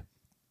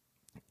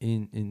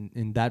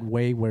in that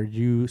way, where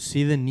you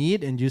see the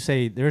need and you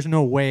say, "There's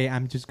no way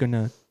I'm just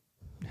gonna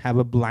have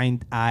a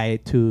blind eye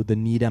to the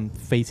need I'm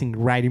facing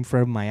right in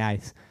front of my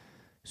eyes."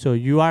 So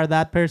you are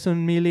that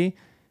person, Millie,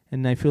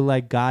 and I feel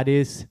like God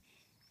is.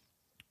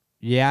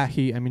 Yeah,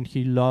 he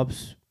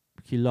loves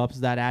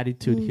that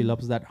attitude. He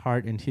loves that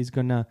heart, and he's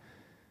gonna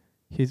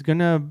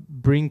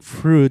bring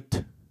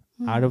fruit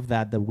out of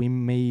that we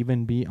may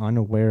even be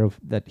unaware of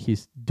that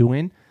he's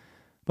doing.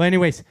 But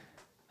anyways,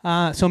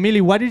 so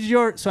Millie,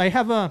 so I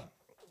have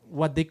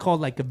what they call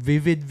like a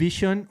vivid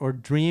vision or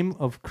dream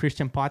of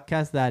Christian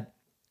Podcast, that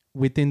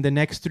within the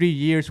next 3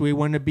 years we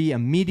want to be a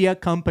media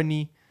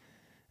company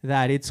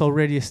that it's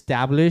already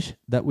established,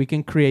 that we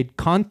can create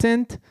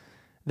content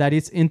that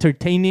is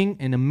entertaining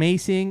and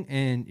amazing,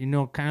 and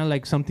kind of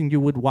like something you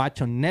would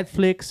watch on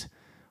Netflix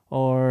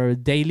or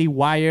Daily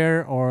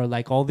Wire or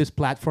like all these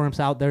platforms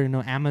out there,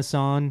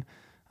 Amazon,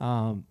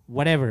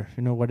 whatever,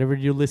 whatever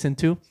you listen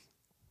to.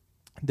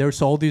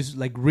 There's all this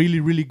like really,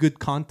 really good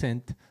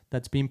content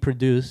that's being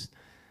produced,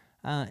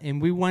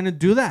 and we want to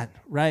do that,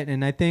 right?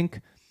 And I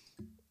think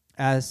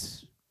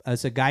as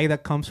a guy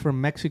that comes from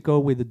Mexico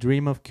with a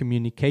dream of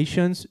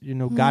communications,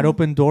 God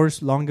opened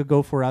doors long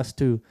ago for us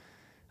to.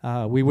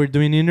 We were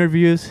doing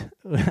interviews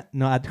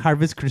at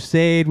Harvest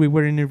Crusade. We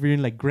were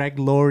interviewing like Greg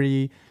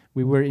Laurie.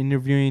 We were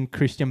interviewing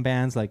Christian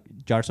bands like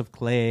Jars of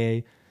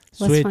Clay,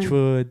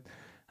 Switchfoot,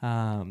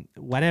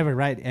 whatever,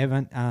 right?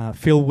 Evan,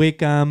 Phil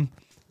Wickham,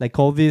 like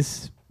all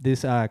these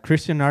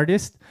Christian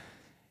artists.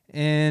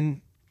 And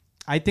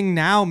I think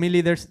now,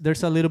 Millie,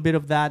 there's a little bit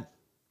of that.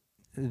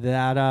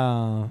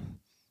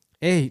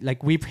 Hey,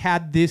 like we've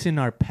had this in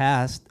our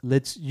past.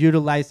 Let's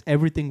utilize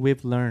everything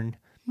we've learned,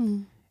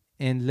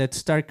 and let's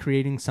start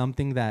creating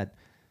something that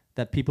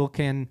people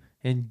can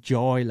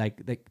enjoy.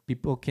 Like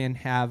people can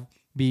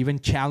be even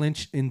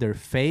challenged in their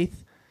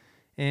faith.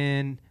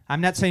 And I'm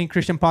not saying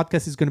Christian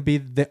Podcast is going to be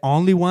the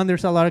only one.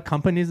 There's a lot of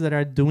companies that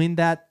are doing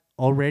that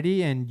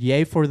already, and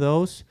yay for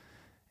those.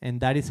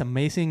 And that is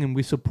amazing, and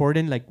we support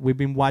it. Like we've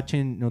been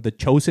watching, the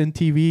Chosen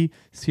TV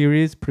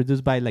series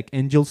produced by like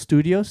Angel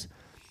Studios.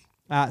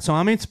 So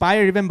I'm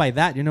inspired even by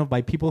that,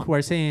 by people who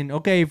are saying,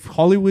 okay, if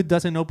Hollywood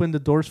doesn't open the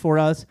doors for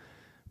us,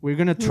 we're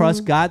gonna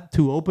trust God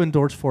to open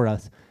doors for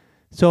us.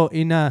 So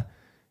in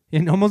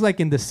almost like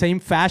in the same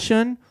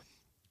fashion,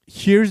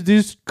 here's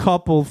this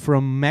couple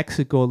from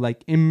Mexico,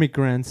 like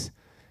immigrants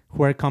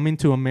who are coming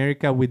to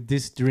America with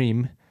this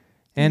dream,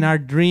 and our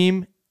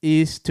dream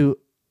is to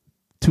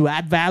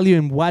add value.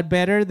 And what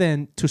better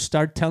than to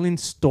start telling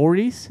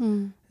stories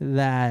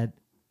that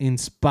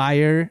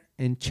inspire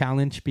and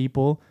challenge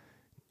people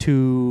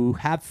to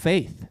have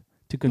faith,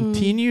 to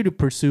continue to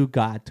pursue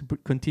God, to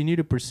continue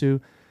to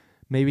pursue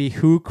maybe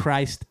who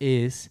Christ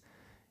is.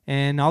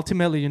 And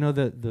ultimately,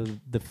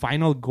 the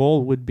final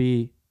goal would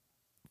be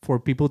for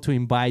people to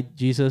invite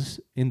Jesus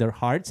in their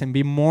hearts and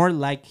be more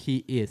like he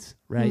is,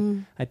 right?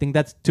 I think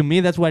to me,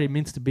 that's what it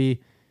means to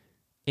be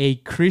a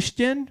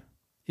Christian.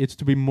 It's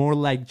to be more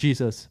like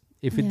Jesus.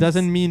 If it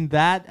doesn't mean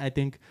that, I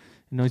think,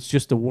 it's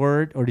just a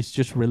word or it's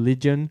just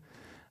religion.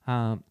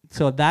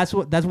 So that's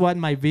what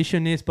my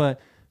vision is. But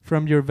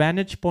from your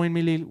vantage point,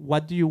 Millie,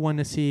 what do you want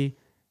to see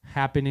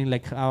happening?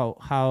 Like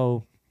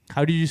how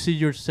do you see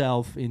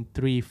yourself in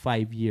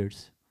 3-5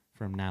 years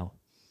from now?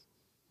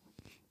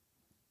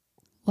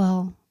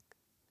 Well,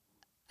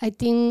 I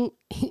think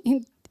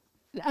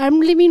I'm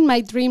living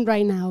my dream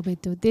right now,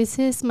 Beto. This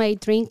is my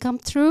dream come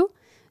true,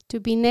 to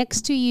be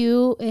next to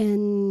you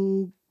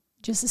and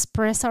just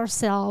express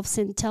ourselves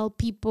and tell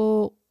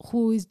people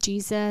who is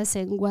Jesus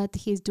and what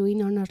he's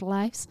doing on our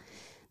lives.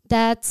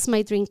 That's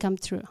my dream come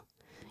true.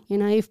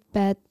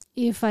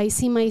 If I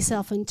see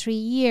myself in 3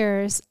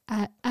 years,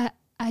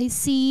 I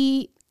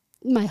see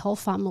my whole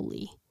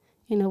family.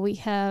 We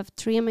have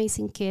 3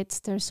 amazing kids.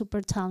 They're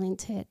super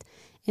talented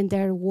and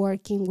they're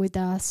working with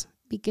us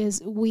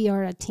because we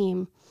are a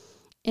team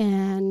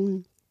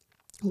and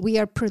we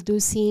are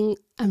producing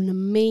an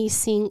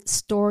amazing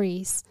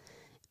stories,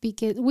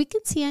 because we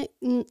can see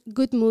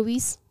good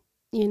movies,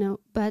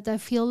 but I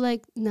feel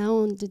like now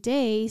on the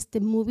days, the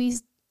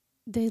movies,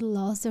 they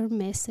lost their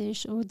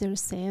message or their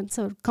sense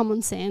or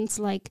common sense.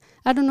 Like,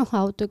 I don't know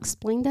how to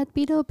explain that,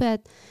 Peter,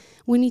 but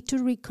we need to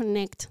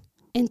reconnect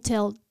and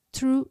tell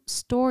true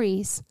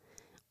stories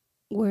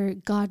where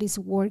God is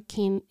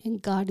working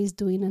and God is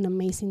doing an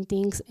amazing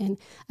things. And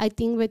I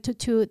think, Beto,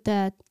 too,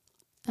 that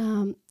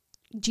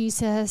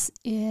Jesus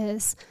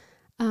is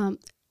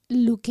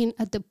looking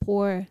at the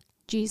poor.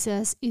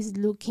 Jesus is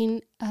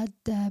looking at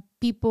the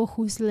people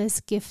who's less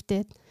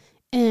gifted.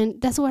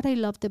 And that's what I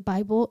love the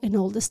Bible and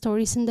all the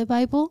stories in the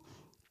Bible,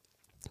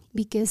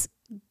 because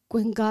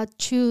when God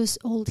chose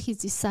all his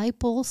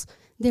disciples,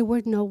 they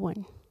were no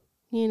one.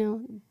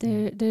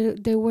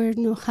 They were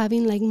not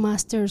having like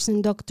masters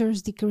and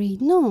doctors degree.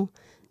 No,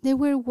 they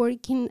were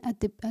working at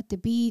the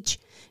beach,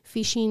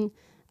 fishing,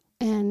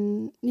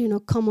 and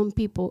common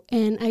people.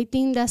 And I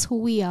think that's who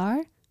we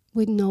are,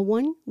 with no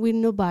one, with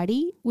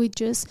nobody. We're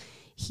just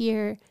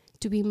here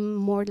to be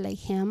more like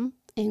him.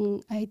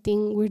 And I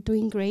think we're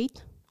doing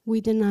great.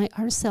 We deny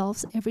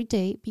ourselves every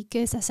day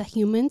because as a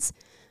humans,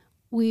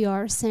 we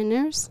are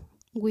sinners.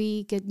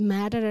 We get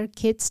mad at our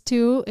kids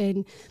too,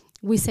 and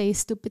we say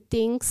stupid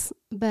things.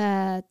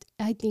 But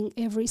I think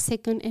every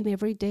second and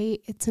every day,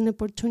 it's an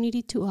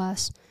opportunity to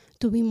us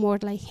to be more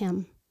like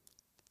him.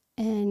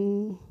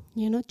 And,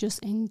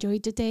 just enjoy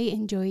the day,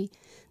 enjoy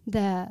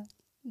the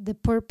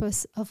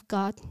purpose of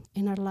God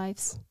in our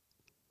lives.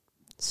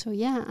 So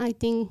yeah, I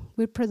think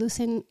we're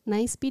producing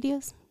nice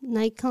videos,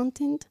 nice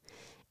content,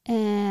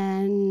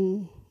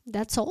 and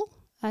that's all.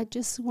 I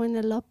just want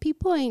to love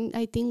people, and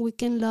I think we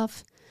can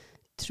love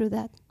through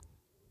that.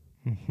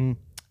 Mm-hmm.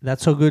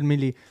 That's so good,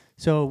 Millie.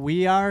 So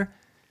we are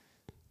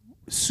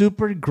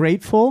super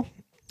grateful.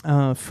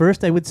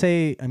 First, I would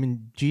say,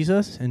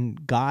 Jesus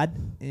and God,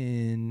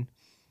 and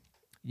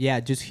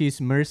just his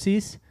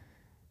mercies.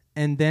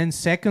 And then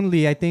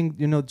secondly, I think,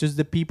 just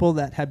the people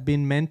that have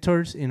been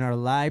mentors in our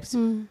lives,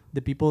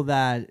 the people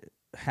that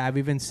have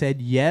even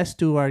said yes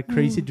to our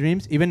crazy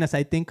dreams, even as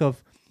I think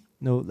of,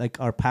 like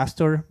our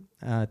pastor,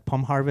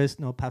 Palm Harvest,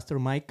 Pastor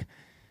Mike,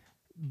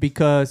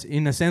 because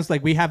in a sense,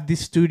 like we have this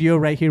studio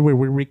right here where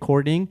we're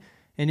recording,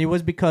 and it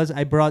was because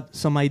I brought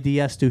some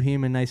ideas to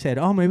him and I said,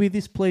 oh, maybe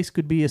this place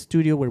could be a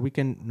studio where we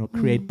can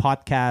create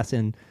podcasts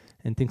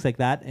and things like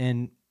that.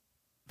 And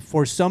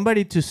for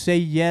somebody to say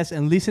yes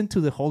and listen to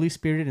the Holy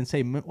Spirit and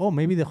say, oh,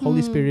 maybe the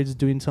Holy Spirit is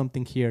doing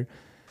something here,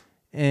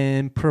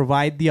 and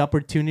provide the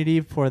opportunity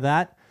for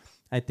that,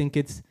 I think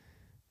it's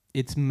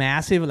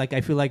massive. Like,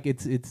 I feel like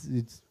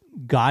it's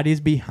God is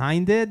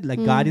behind it.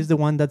 Like God is the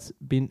one that's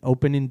been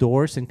opening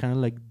doors and kind of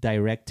like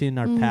directing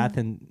our path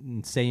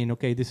and saying,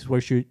 okay, this is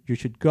where you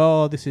should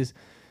go. This is,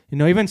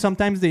 even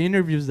sometimes the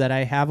interviews that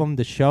I have on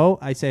the show,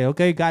 I say,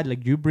 okay, God,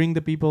 like you bring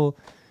the people,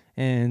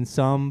 and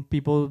some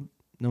people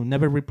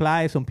never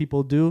reply. Some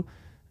people do,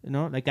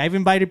 like I've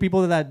invited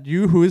people that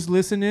who is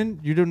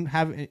listening, you don't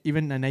have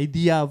even an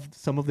idea of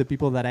some of the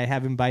people that I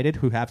have invited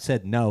who have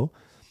said no.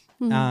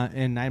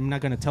 And I'm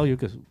not going to tell you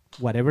because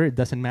whatever, it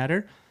doesn't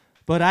matter.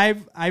 But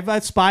I've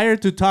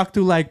aspired to talk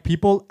to like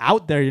people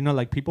out there,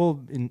 like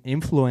people in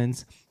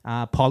influence,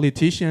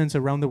 politicians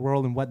around the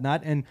world and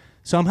whatnot. And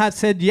some have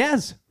said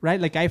yes, right?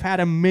 Like I've had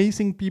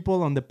amazing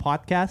people on the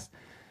podcast,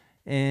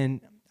 and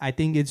I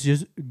think it's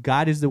just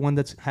God is the one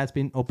that has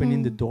been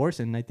opening the doors,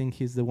 and I think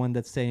he's the one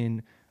that's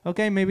saying,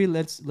 okay, maybe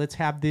let's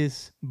have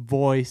this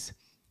voice,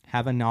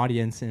 have an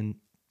audience, and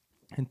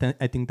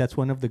I think that's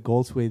one of the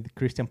goals with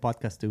Christian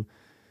Podcast,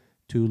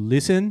 to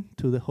listen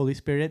to the Holy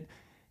Spirit.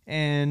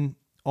 And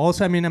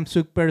also, I'm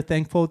super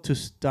thankful to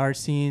start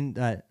seeing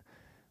that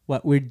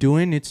what we're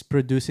doing, it's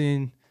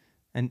producing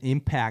an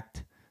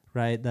impact,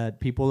 right? That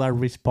people are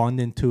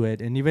responding to it.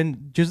 And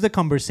even just the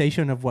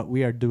conversation of what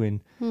we are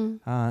doing.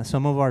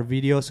 Some of our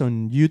videos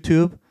on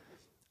YouTube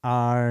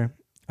are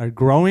are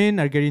growing,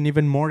 are getting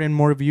even more and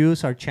more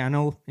views. Our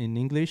channel in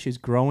English is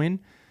growing.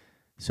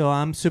 So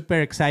I'm super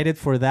excited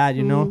for that,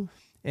 you know.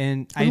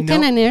 And I'm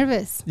kind of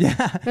nervous.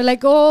 Yeah. We're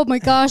like, oh my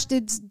gosh,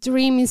 this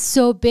dream is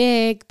so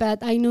big, but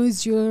I know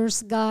it's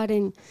yours, God,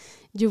 and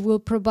you will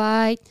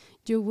provide.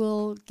 You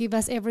will give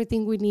us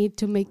everything we need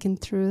to make it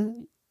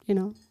through, you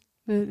know.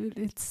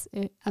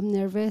 I'm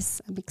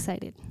nervous. I'm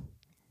excited.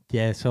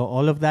 Yeah, so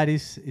all of that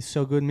is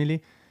so good,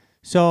 Millie.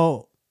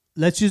 So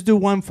let's just do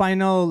one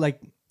final,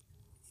 like,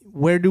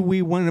 where do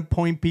we want to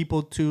point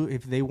people to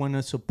if they want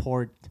to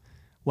support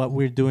what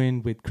we're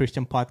doing with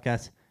Christian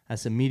Podcast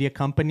as a media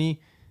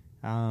company?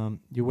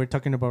 You were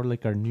talking about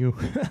like our new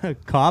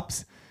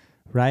cops,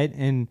 right?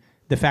 And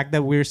the fact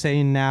that we're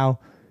saying now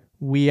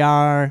we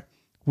are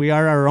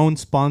our own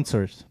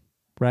sponsors,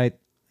 right?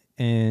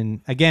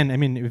 And again, I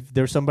mean, if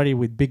there's somebody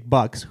with big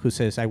bucks who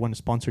says, I want to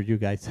sponsor you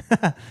guys.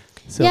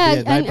 So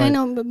yeah, I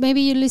know. But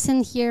maybe you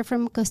listen here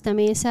from Costa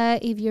Mesa.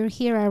 If you're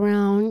here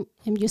around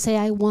and you say,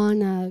 I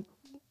want to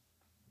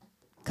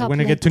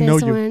get to know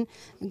you.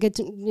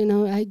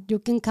 You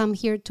can come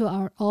here to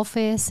our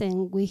office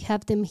and we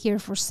have them here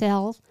for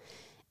sale.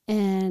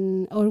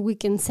 Or we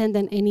can send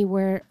them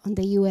anywhere on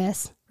the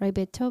U.S., right,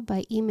 Beto?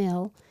 By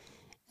email.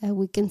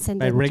 We can send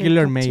by them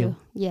regular mail.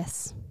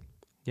 Yes.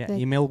 Yeah, but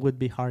email would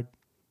be hard.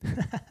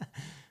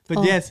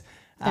 But yes,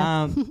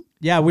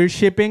 yeah, we're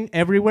shipping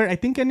everywhere. I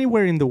think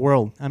anywhere in the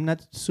world. I'm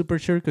not super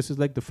sure because it's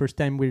like the first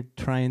time we're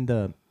trying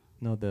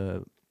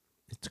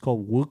it's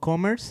called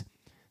WooCommerce.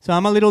 So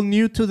I'm a little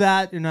new to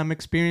that. I'm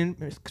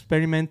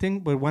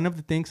experimenting. But one of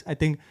the things I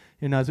think,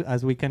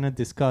 as we kind of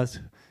discuss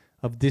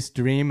of this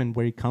dream and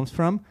where it comes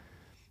from,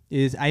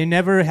 is I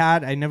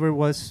never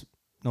was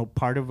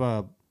part of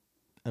a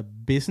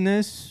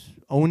business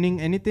owning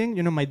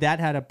anything. My dad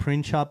had a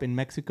print shop in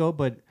Mexico,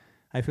 but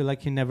I feel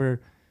like he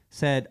never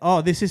said,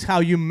 oh, this is how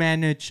you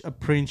manage a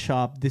print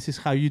shop. This is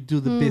how you do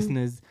the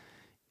business,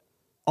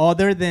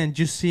 other than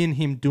just seeing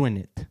him doing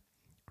it,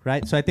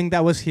 right? So I think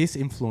that was his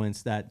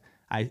influence, that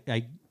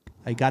I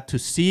got to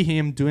see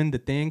him doing the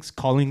things,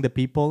 calling the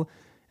people,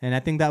 and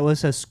I think that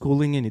was a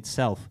schooling in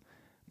itself.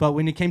 But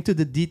when it came to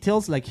the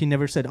details, like he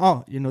never said,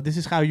 oh, this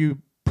is how you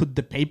put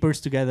the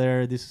papers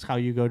together. This is how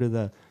you go to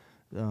the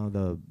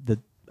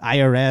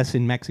IRS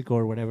in Mexico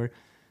or whatever.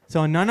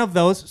 So none of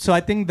those. So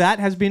I think that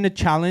has been a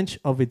challenge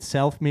of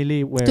itself,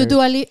 Millie. Where to do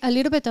a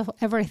little bit of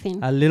everything.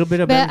 A little bit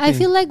of but everything. I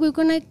feel like we're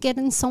going to get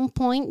in some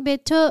point,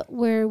 Beto,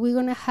 where we're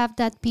going to have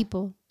that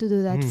people to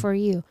do that for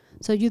you.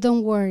 So you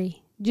don't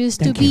worry. Just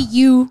Thank to be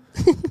you.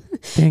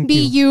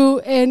 Be you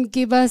and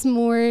give us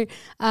more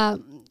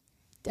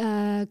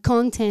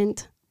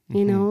content,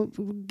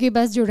 give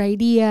us your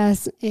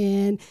ideas.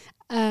 And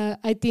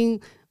I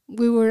think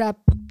we were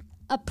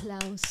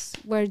applause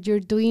what you're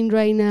doing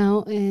right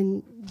now,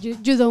 and you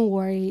don't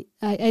worry.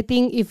 I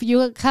think if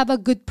you have a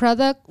good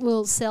product,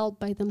 will sell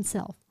by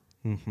themselves.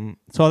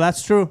 So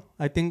that's true.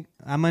 I think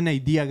I'm an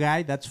idea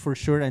guy, that's for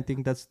sure. I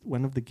think that's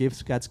one of the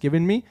gifts God's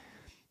given me,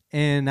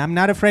 and I'm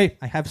not afraid.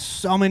 I have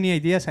so many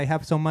ideas. I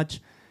have so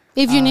much.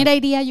 If you need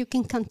idea, you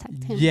can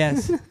contact him.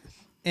 Yes.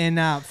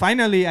 And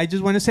finally, I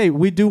just want to say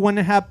we do want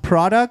to have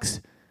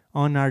products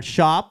on our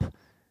shop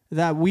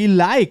that we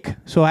like.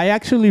 So I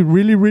actually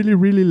really, really,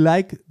 really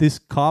like this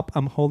cup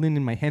I'm holding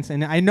in my hands.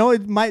 And I know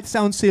it might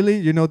sound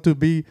silly, to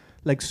be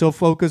like so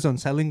focused on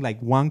selling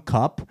like one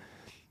cup.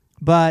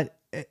 But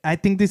I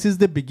think this is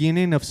the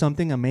beginning of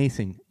something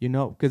amazing,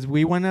 because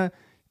we want to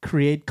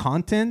create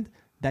content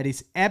that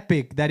is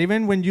epic, that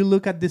even when you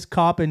look at this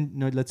cup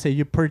and let's say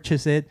you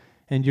purchase it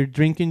and you're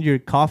drinking your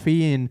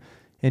coffee and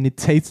it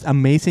tastes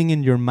amazing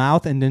in your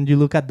mouth, and then you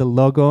look at the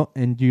logo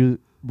and you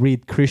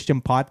read Christian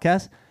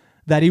Podcast,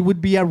 that it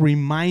would be a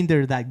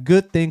reminder that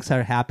good things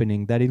are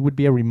happening, that it would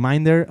be a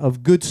reminder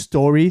of good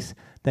stories,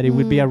 that it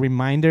would be a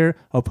reminder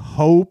of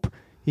hope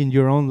in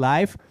your own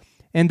life,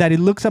 and that it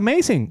looks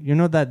amazing,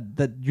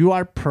 that you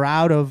are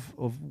proud of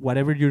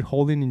whatever you're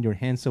holding in your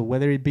hand. So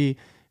whether it be,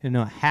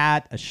 a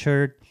hat, a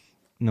shirt,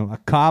 a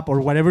cup, or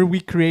whatever we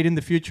create in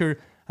the future,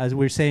 as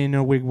we're saying,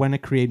 we want to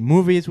create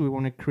movies, we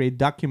want to create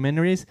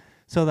documentaries,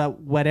 so that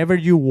whatever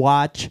you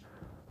watch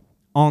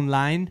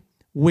online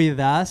with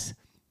us,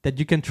 that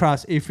you can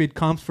trust. If it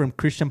comes from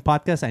Christian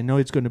Podcast, I know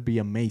it's going to be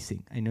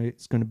amazing. I know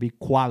it's going to be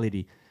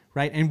quality,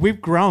 right? And we've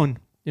grown.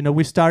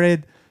 We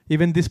started,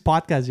 even this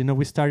podcast,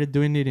 we started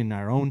doing it in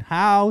our own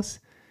house.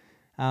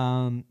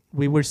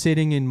 We were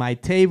sitting in my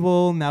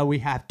table. Now we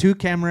have two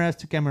camera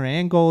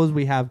angles.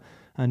 We have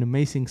an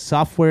amazing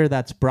software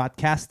that's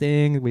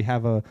broadcasting. We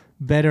have a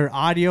better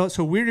audio.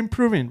 So we're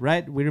improving,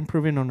 right? We're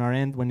improving on our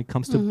end when it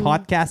comes to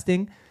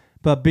podcasting.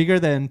 But bigger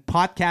than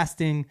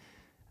podcasting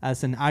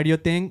as an audio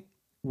thing,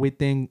 we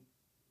think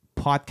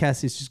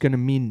podcast is just going to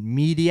mean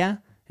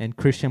media, and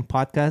Christian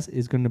Podcast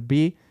is going to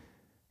be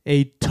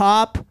a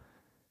top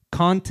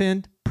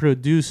content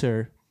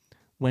producer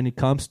when it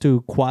comes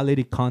to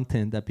quality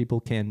content that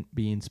people can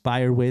be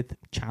inspired with,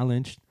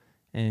 challenged,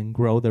 and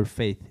grow their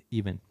faith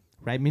even.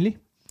 Right, Millie?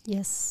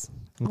 Yes.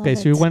 Okay,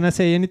 so you want to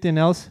say anything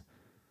else?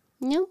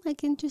 No, I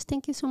can just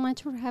thank you so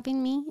much for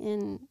having me,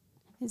 and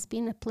It's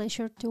been a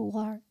pleasure to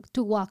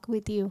walk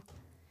with you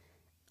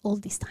all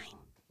this time.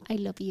 I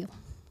love you.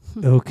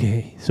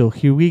 Okay, so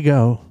here we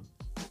go.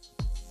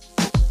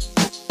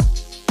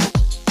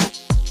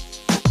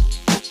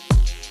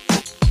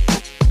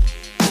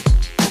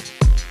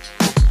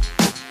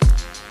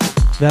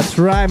 That's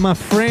right, my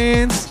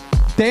friends.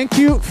 Thank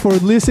you for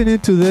listening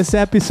to this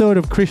episode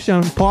of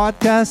Christian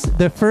Podcast,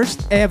 the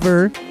first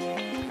ever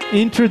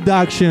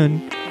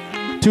introduction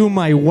to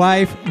my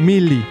wife,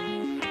 Millie.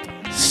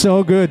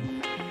 So good.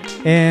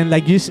 And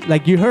like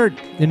you heard,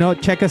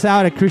 check us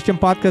out at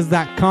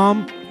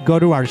christianpodcast.com. Go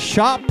to our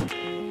shop,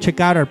 check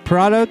out our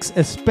products,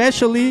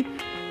 especially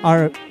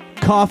our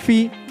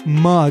coffee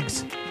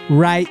mugs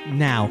right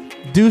now.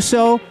 Do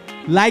so.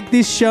 Like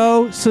this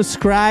show,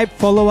 subscribe,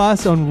 follow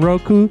us on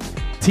Roku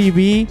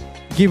TV.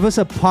 Give us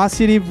a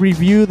positive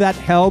review. That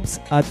helps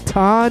a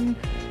ton.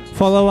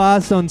 Follow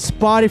us on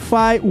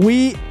Spotify.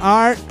 We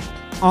are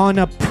on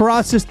a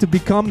process to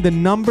become the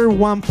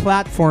 #1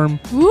 platform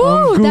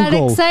on Google. That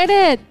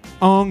excited.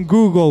 On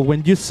Google,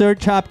 when you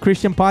search up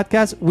Christian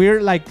Podcast,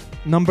 we're like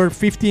number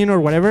 15 or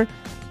whatever.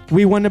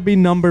 We want to be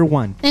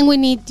 #1. And we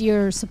need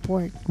your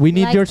support. We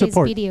need your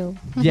support. This video.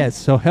 Yes,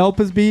 so help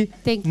us be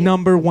Thank you.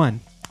 #1.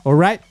 All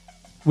right?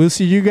 We'll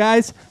see you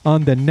guys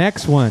on the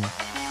next one.